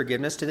likening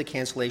forgiveness to the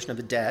cancellation of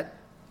a debt,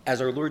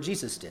 as our Lord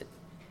Jesus did.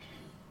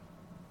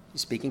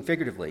 He's speaking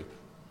figuratively.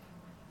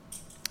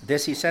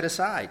 This he set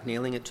aside,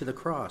 nailing it to the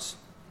cross.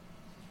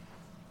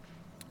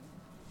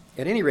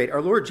 At any rate,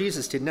 our Lord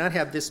Jesus did not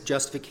have this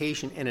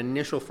justification and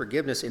initial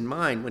forgiveness in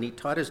mind when he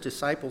taught his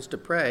disciples to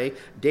pray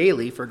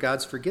daily for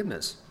God's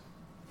forgiveness.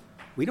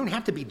 We don't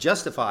have to be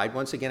justified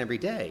once again every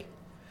day.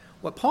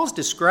 What Paul's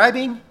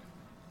describing and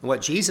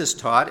what Jesus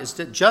taught is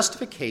that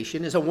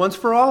justification is a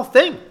once-for-all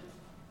thing.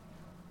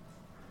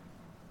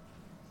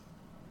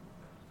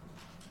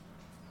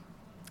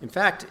 In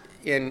fact,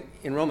 in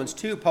Romans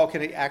 2, Paul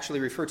can actually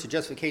refer to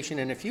justification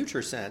in a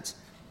future sense.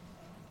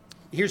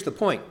 Here's the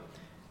point.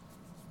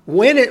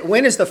 When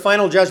does the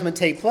final judgment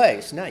take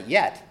place? Not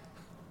yet.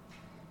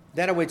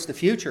 That awaits the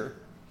future.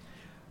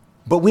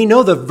 But we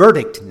know the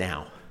verdict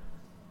now.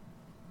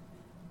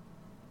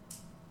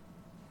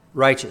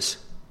 Righteous.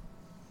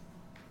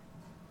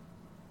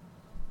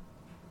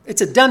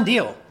 It's a done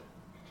deal.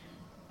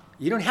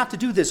 You don't have to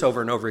do this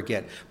over and over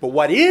again. But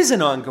what is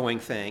an ongoing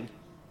thing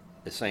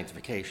is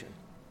sanctification.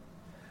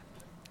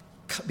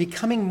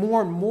 Becoming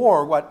more and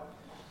more what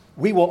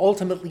we will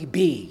ultimately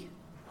be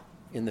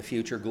in the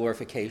future,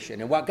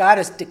 glorification, and what God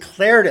has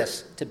declared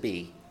us to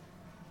be.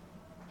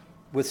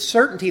 With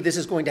certainty, this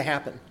is going to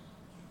happen.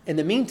 In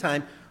the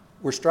meantime,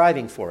 we're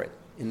striving for it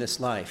in this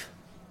life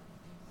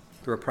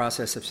through a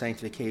process of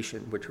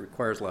sanctification, which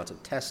requires lots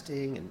of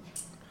testing and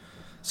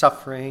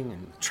suffering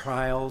and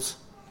trials,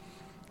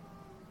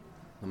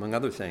 among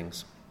other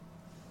things.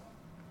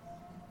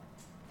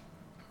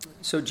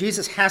 So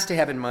Jesus has to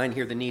have in mind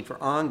here the need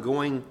for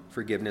ongoing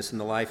forgiveness in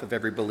the life of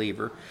every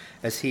believer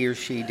as he or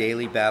she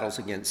daily battles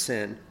against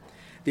sin.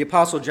 The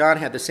Apostle John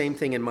had the same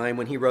thing in mind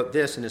when he wrote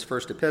this in his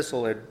first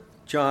epistle at 1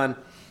 John,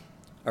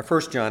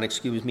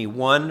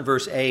 1,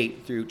 verse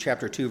 8 through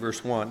chapter 2,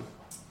 verse 1.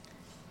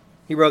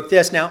 He wrote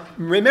this. Now,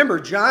 remember,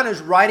 John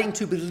is writing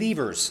to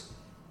believers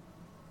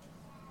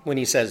when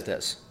he says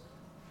this.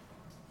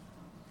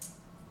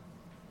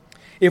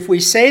 If we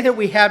say that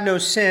we have no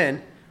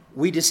sin,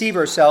 we deceive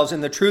ourselves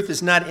and the truth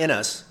is not in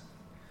us.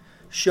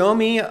 Show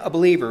me a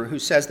believer who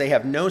says they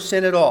have no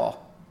sin at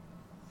all,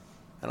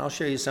 and I'll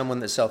show you someone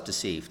that's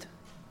self-deceived,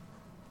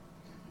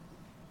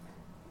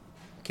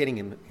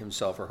 kidding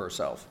himself or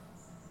herself.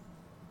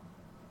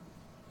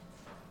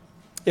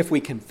 If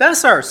we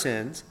confess our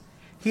sins,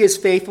 he is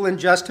faithful and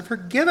just to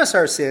forgive us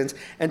our sins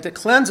and to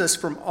cleanse us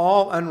from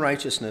all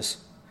unrighteousness.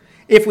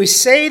 If we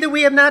say that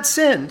we have not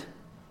sinned,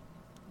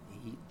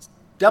 he's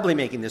doubly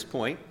making this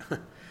point,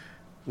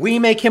 we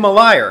make him a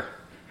liar.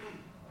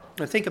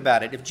 Now think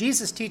about it. If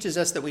Jesus teaches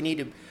us that we need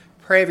to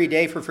pray every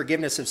day for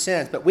forgiveness of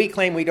sins, but we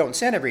claim we don't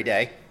sin every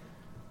day,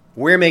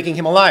 we're making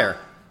him a liar.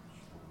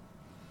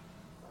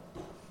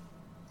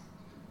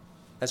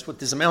 That's what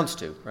this amounts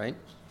to, right?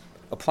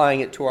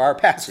 Applying it to our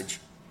passage.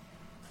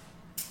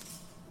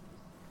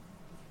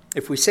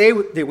 If we say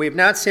that we have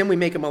not sinned, we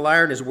make him a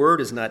liar and his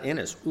word is not in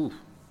us. Ooh,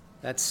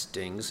 that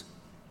stings.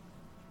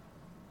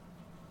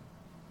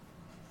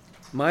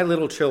 My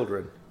little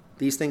children,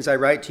 these things I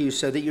write to you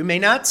so that you may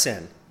not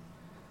sin.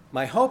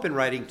 My hope in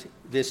writing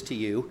this to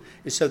you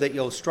is so that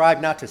you'll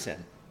strive not to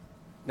sin.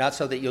 Not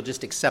so that you'll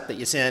just accept that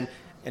you sin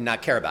and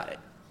not care about it,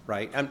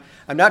 right?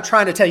 I'm not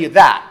trying to tell you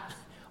that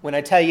when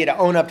I tell you to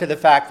own up to the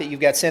fact that you've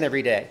got sin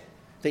every day,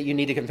 that you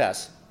need to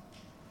confess.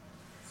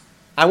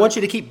 I want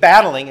you to keep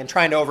battling and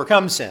trying to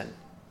overcome sin.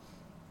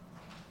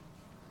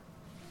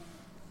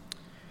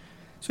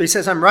 So he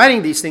says, I'm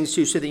writing these things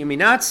to you so that you may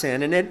not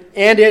sin. And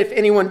if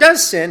anyone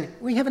does sin,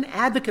 we have an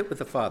advocate with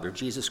the Father,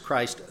 Jesus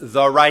Christ,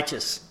 the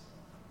righteous.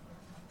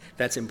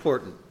 That's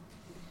important.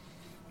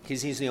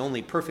 Because he's the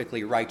only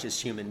perfectly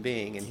righteous human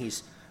being. And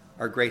he's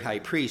our great high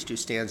priest who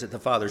stands at the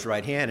Father's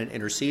right hand and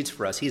intercedes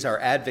for us. He's our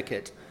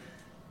advocate.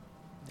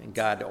 And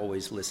God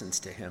always listens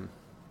to him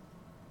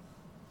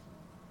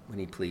when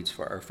he pleads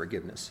for our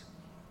forgiveness.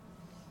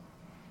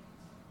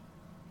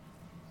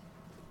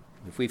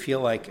 If we feel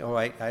like,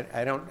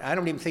 I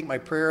don't even think my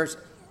prayers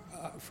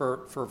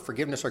for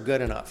forgiveness are good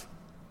enough,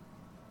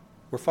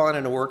 we're falling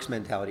into works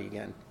mentality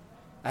again.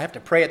 I have to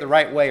pray it the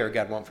right way or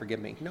God won't forgive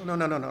me.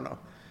 No.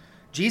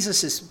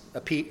 Jesus is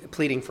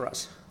pleading for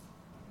us.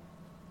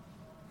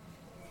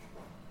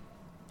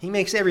 He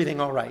makes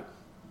everything all right.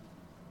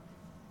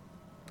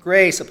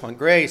 Grace upon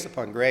grace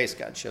upon grace,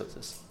 God shows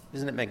us.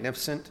 Isn't it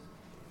magnificent?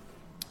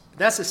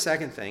 That's the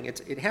second thing.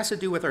 It has to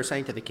do with our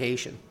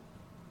sanctification,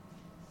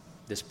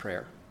 this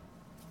prayer.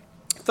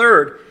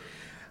 Third,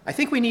 I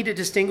think we need to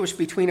distinguish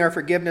between our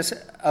forgiveness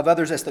of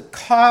others as the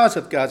cause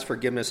of God's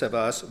forgiveness of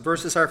us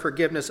versus our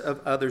forgiveness of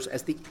others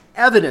as the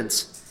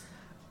evidence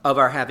of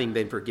our having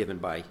been forgiven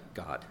by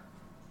God.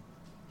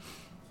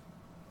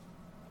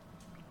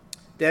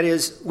 That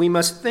is, we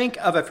must think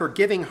of a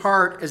forgiving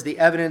heart as the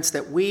evidence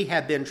that we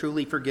have been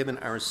truly forgiven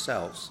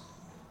ourselves.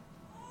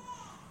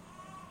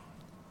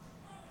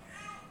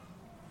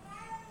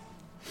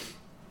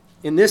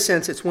 In this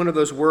sense, it's one of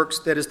those works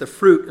that is the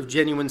fruit of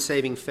genuine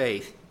saving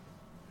faith.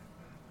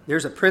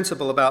 There's a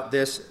principle about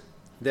this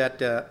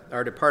that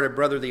our departed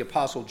brother, the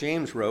Apostle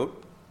James,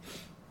 wrote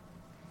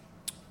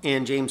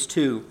in James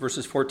 2,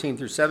 verses 14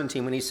 through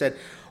 17, when he said,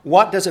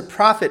 "What does it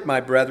profit,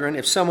 my brethren,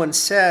 if someone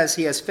says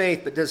he has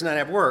faith but does not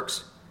have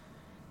works?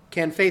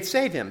 Can faith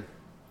save him?"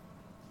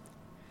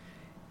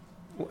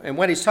 And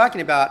what he's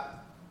talking about,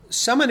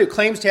 someone who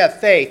claims to have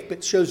faith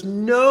but shows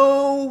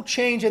no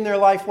change in their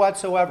life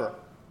whatsoever,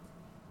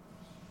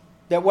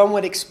 that one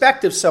would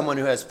expect of someone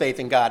who has faith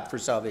in God for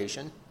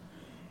salvation.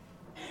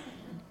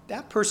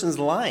 that person's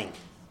lying.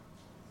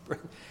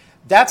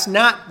 That's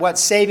not what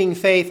saving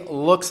faith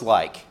looks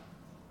like.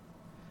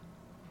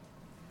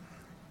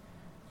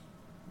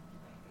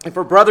 If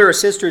a brother or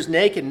sister is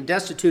naked and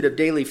destitute of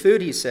daily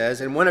food, he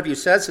says, and one of you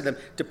says to them,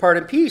 depart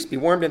in peace, be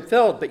warmed and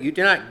filled, but you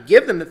do not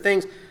give them the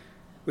things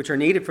which are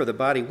needed for the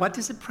body, what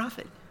does it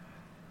profit?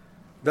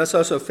 Thus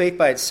also faith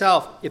by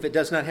itself, if it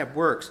does not have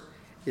works,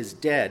 is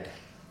dead.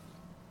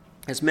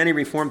 As many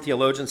Reformed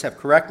theologians have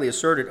correctly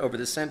asserted over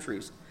the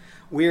centuries,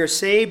 we are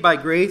saved by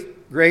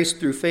grace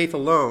through faith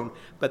alone,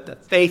 but the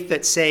faith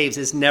that saves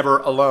is never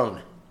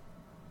alone.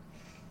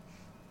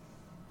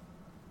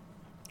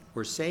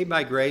 We're saved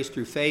by grace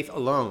through faith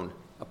alone,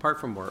 apart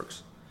from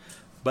works.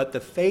 But the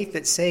faith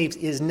that saves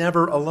is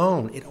never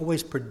alone. It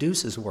always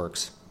produces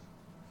works.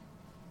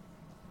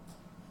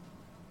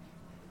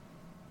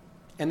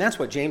 And that's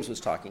what James was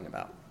talking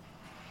about.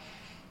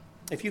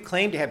 If you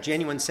claim to have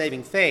genuine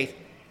saving faith,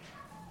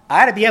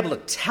 I ought to be able to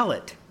tell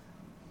it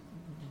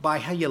by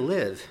how you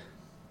live.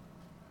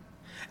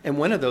 And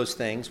one of those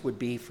things would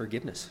be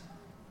forgiveness.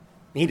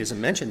 He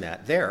doesn't mention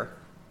that there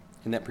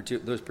in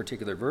those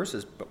particular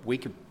verses, but we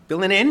could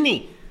fill in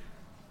any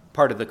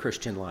part of the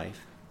Christian life.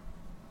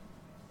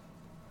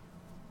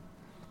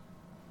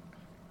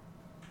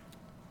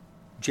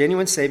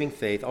 Genuine saving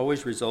faith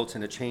always results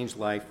in a changed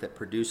life that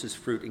produces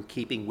fruit in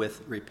keeping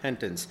with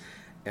repentance,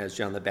 as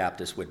John the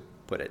Baptist would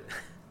put it.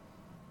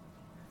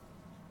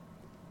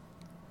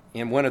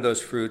 And one of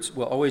those fruits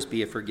will always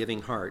be a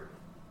forgiving heart.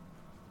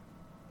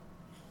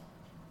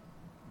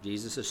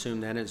 Jesus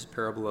assumed that in his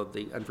parable of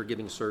the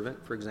unforgiving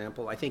servant, for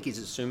example. I think he's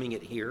assuming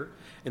it here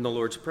in the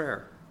Lord's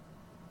Prayer.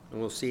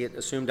 And we'll see it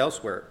assumed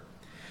elsewhere.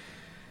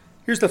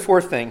 Here's the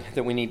fourth thing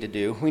that we need to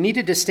do. We need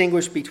to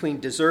distinguish between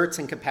deserts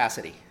and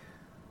capacity.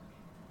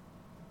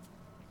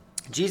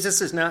 Jesus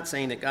is not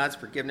saying that God's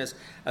forgiveness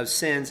of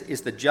sins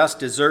is the just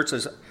deserts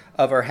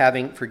of our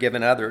having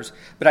forgiven others,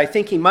 but I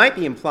think he might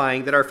be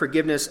implying that our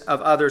forgiveness of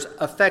others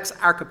affects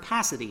our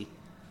capacity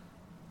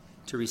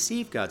to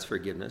receive God's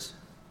forgiveness.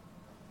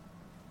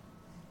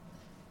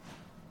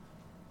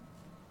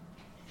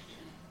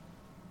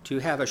 To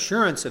have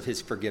assurance of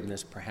his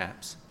forgiveness,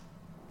 perhaps.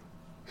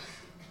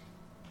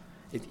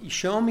 If you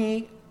show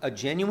me a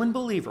genuine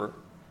believer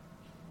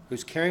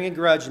who's carrying a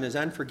grudge and is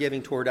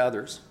unforgiving toward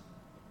others,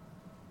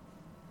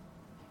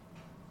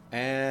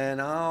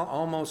 and I'll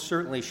almost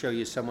certainly show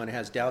you someone who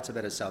has doubts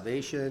about his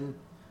salvation,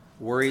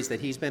 worries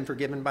that he's been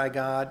forgiven by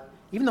God,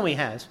 even though he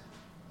has.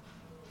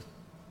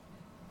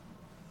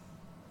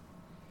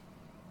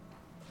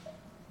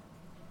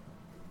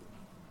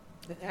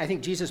 I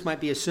think Jesus might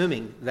be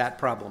assuming that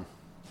problem.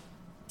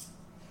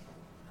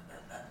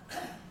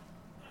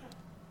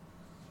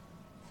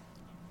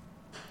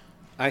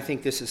 I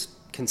think this is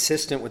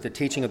consistent with the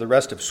teaching of the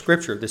rest of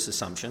Scripture, this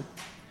assumption.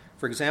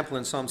 For example,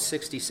 in Psalm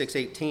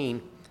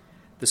 66:18,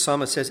 the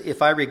psalmist says,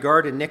 if I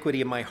regard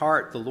iniquity in my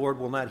heart, the Lord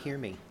will not hear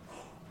me.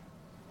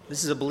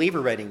 This is a believer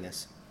writing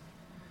this.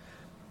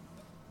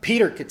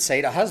 Peter could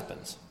say to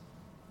husbands,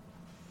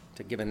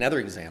 to give another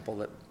example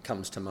that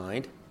comes to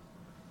mind,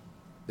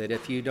 that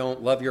if you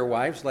don't love your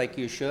wives like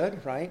you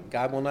should, right,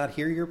 God will not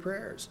hear your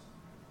prayers.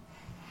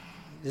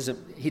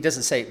 He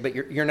doesn't say, but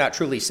you're not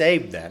truly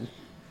saved then.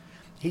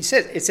 He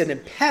says it's an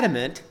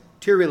impediment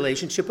to your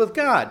relationship with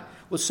God.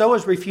 Well, so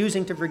is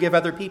refusing to forgive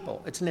other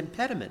people. It's an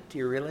impediment to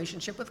your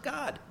relationship with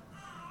God.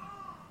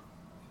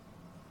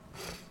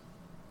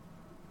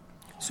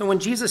 So when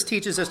Jesus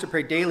teaches us to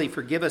pray daily,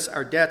 forgive us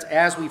our debts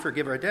as we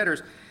forgive our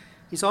debtors,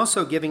 he's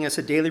also giving us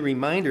a daily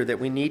reminder that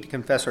we need to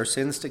confess our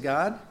sins to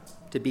God,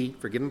 to be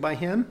forgiven by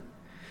him.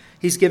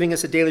 He's giving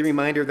us a daily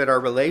reminder that our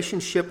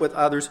relationship with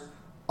others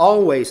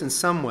always in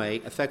some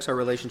way affects our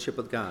relationship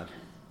with God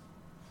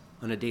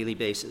on a daily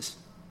basis.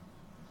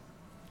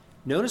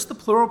 Notice the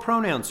plural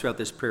pronouns throughout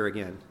this prayer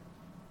again.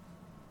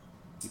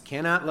 You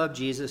cannot love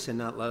Jesus and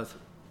not love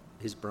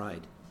his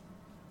bride,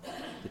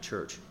 the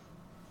church.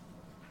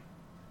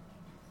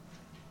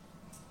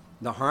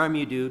 The harm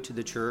you do to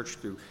the church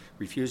through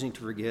refusing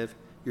to forgive,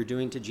 you're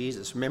doing to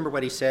Jesus. Remember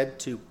what he said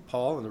to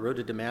Paul on the road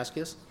to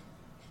Damascus?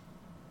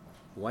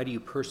 Why do you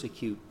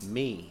persecute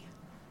me?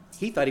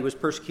 He thought he was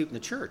persecuting the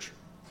church.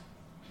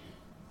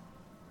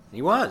 And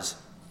he was.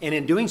 And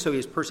in doing so, he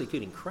was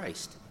persecuting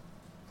Christ.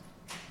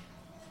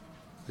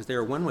 Because they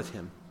are one with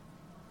him.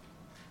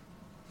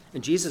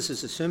 And Jesus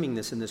is assuming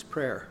this in this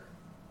prayer.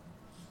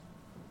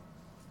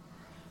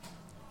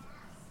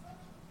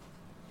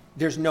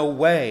 There's no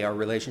way our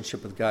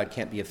relationship with God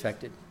can't be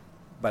affected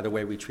by the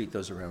way we treat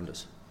those around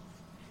us.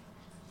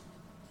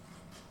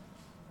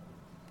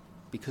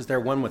 Because they're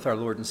one with our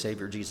Lord and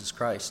Savior, Jesus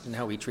Christ, and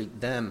how we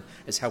treat them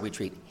is how we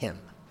treat him.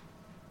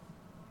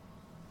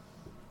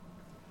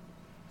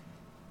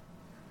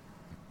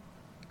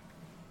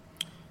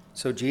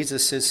 So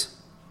Jesus is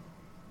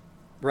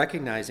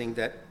recognizing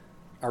that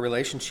our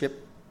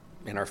relationship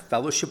and our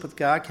fellowship with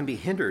God can be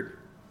hindered.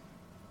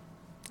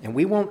 And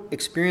we won't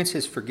experience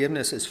his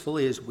forgiveness as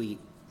fully as we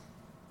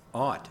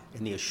ought,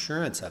 and the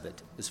assurance of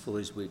it as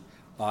fully as we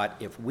ought,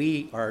 if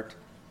we aren't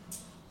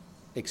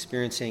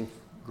experiencing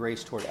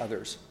grace toward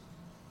others.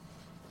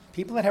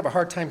 People that have a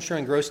hard time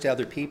showing grace to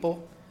other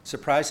people,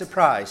 surprise,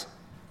 surprise,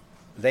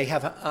 they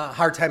have a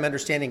hard time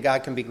understanding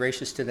God can be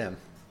gracious to them.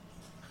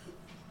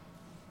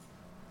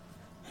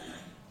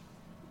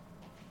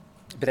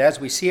 But as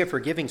we see a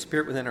forgiving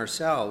spirit within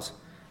ourselves,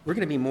 we're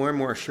going to be more and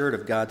more assured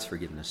of God's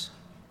forgiveness.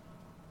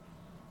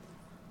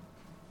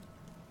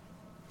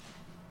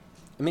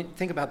 I mean,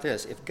 think about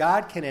this. If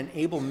God can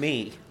enable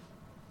me,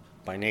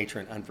 by nature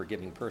an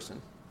unforgiving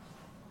person,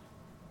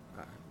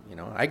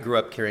 I grew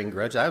up carrying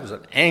grudges. I was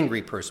an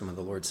angry person when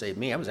the Lord saved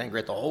me. I was angry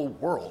at the whole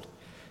world.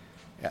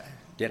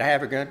 Did I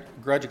have a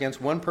grudge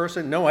against one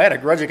person? No, I had a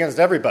grudge against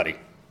everybody.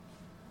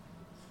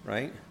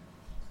 Right?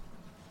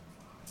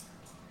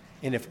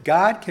 And if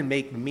God can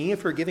make me a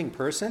forgiving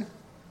person,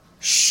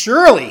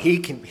 surely he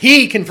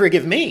can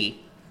forgive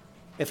me.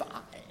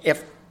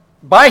 If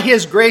by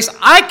his grace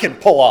I can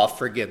pull off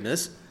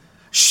forgiveness,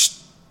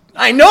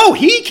 I know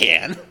he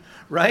can,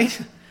 right?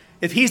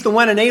 If he's the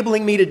one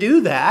enabling me to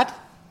do that.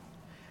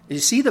 You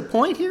see the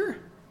point here?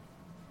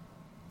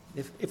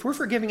 If we're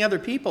forgiving other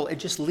people, it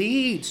just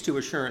leads to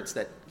assurance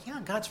that, yeah,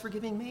 God's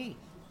forgiving me.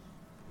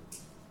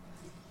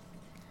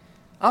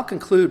 I'll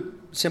conclude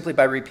simply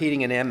by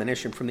repeating an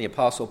admonition from the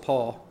Apostle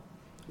Paul,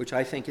 which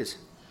I think is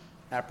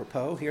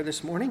apropos here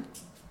this morning.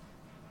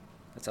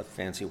 That's a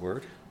fancy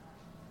word.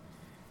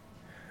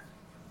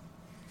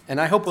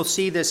 And I hope we'll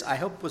see this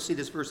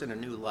verse in a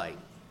new light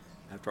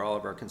after all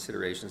of our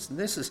considerations. And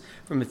this is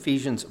from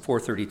Ephesians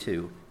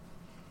 4:32,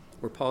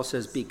 where Paul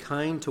says, "Be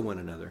kind to one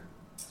another,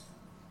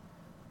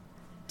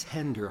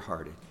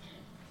 tender-hearted."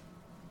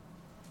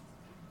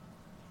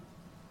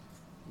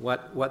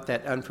 What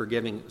that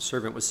unforgiving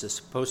servant was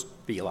supposed to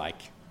be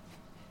like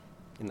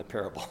in the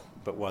parable,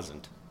 but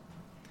wasn't.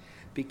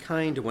 Be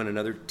kind to one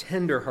another,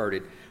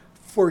 tender-hearted,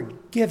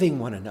 forgiving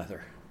one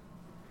another,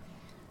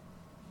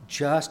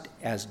 just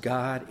as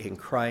God in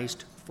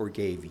Christ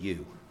forgave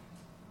you.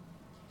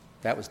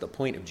 That was the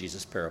point of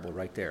Jesus' parable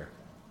right there.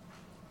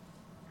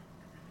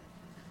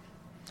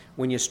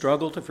 When you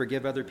struggle to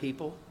forgive other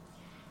people,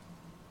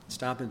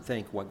 stop and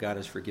think what God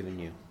has forgiven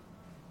you.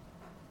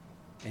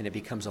 And it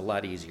becomes a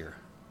lot easier.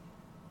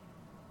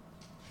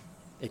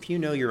 If you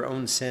know your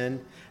own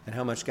sin and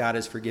how much God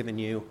has forgiven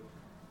you,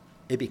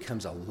 it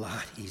becomes a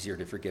lot easier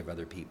to forgive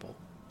other people.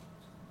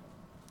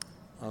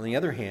 On the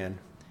other hand,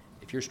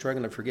 if you're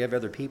struggling to forgive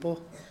other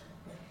people,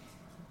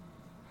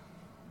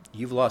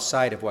 you've lost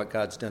sight of what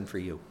God's done for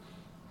you.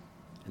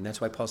 And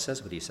that's why Paul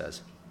says what he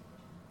says.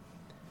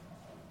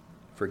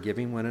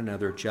 Forgiving one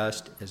another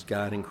just as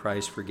God in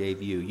Christ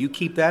forgave you. You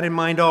keep that in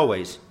mind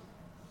always,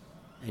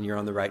 and you're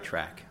on the right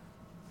track.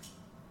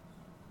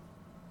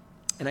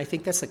 And I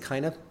think that's the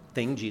kind of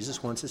thing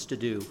Jesus wants us to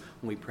do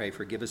when we pray,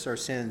 forgive us our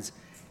sins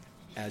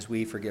as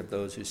we forgive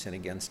those who sin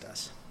against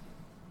us.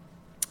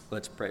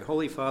 Let's pray.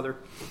 Holy Father,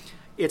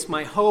 it's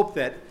my hope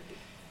that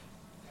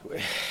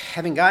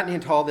having gotten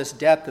into all this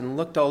depth and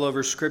looked all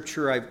over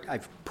Scripture,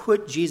 I've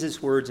put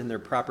Jesus' words in their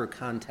proper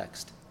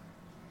context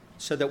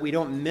so that we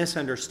don't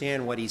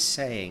misunderstand what he's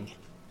saying.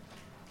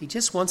 He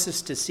just wants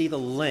us to see the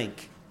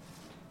link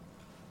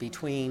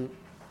between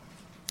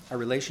our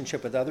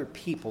relationship with other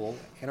people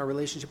and our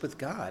relationship with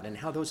God and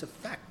how those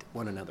affect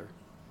one another.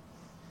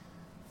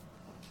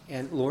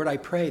 And Lord, I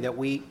pray that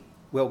we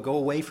will go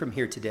away from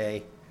here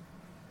today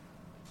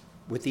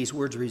with these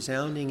words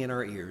resounding in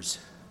our ears.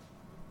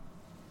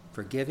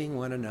 Forgiving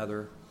one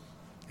another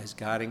as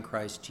God in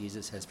Christ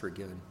Jesus has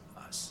forgiven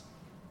us.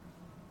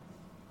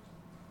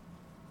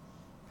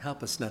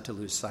 Help us not to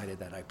lose sight of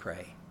that, I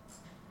pray.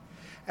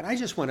 And I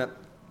just want to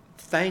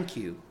thank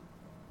you,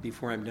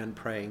 before I'm done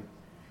praying,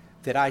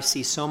 that I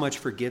see so much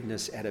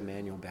forgiveness at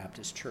Emmanuel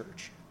Baptist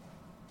Church.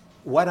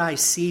 What I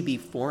see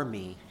before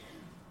me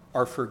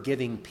are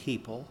forgiving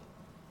people.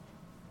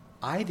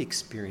 I've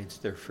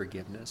experienced their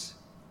forgiveness.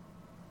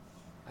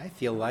 I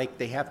feel like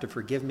they have to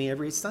forgive me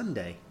every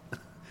Sunday.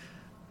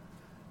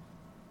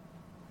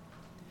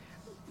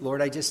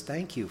 Lord, I just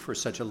thank you for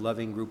such a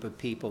loving group of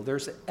people.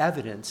 There's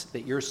evidence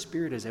that your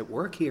Spirit is at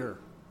work here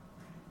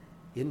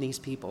in these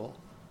people.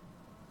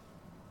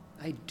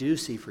 I do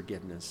see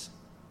forgiveness.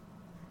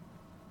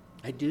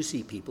 I do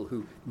see people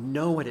who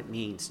know what it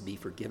means to be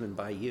forgiven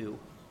by you.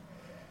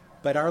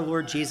 But our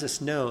Lord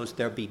Jesus knows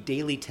there'll be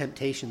daily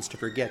temptations to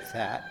forget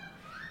that.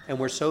 And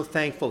we're so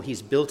thankful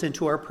he's built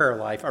into our prayer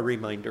life a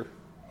reminder,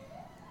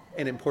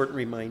 an important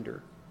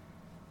reminder,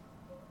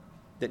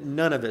 that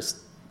none of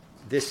us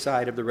this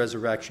side of the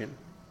resurrection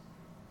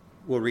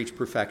will reach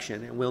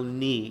perfection, and we'll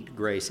need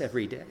grace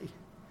every day.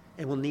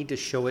 And we'll need to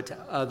show it to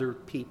other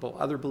people,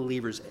 other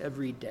believers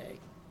every day.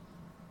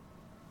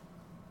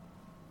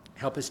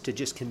 Help us to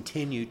just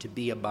continue to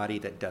be a body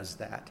that does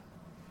that,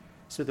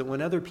 so that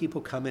when other people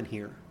come in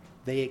here,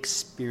 they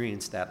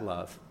experience that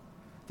love,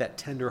 that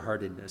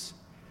tenderheartedness.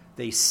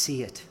 They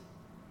see it,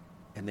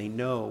 and they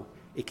know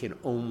it can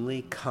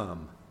only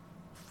come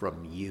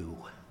from you.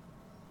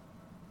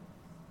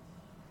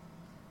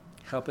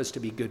 Help us to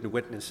be good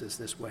witnesses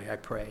this way, I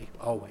pray,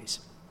 always.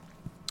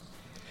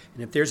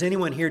 And if there's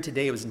anyone here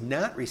today who has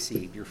not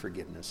received your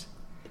forgiveness,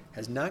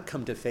 has not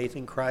come to faith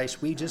in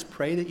Christ, we just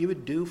pray that you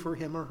would do for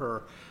him or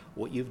her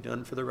what you've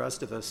done for the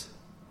rest of us.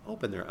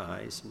 Open their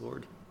eyes,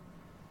 Lord,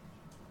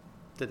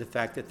 to the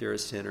fact that they're a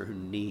sinner who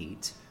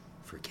needs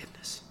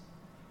forgiveness,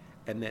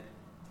 and that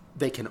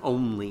they can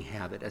only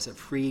have it as a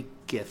free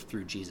gift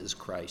through Jesus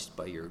Christ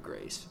by your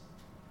grace.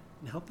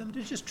 And help them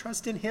to just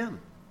trust in him.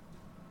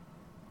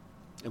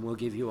 And we'll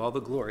give you all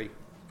the glory,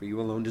 for you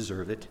alone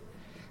deserve it.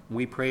 And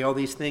we pray all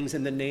these things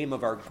in the name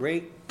of our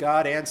great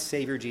God and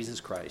Savior,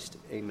 Jesus Christ.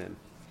 Amen.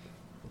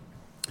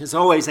 As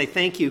always, I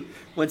thank you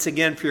once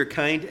again for your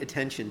kind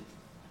attention.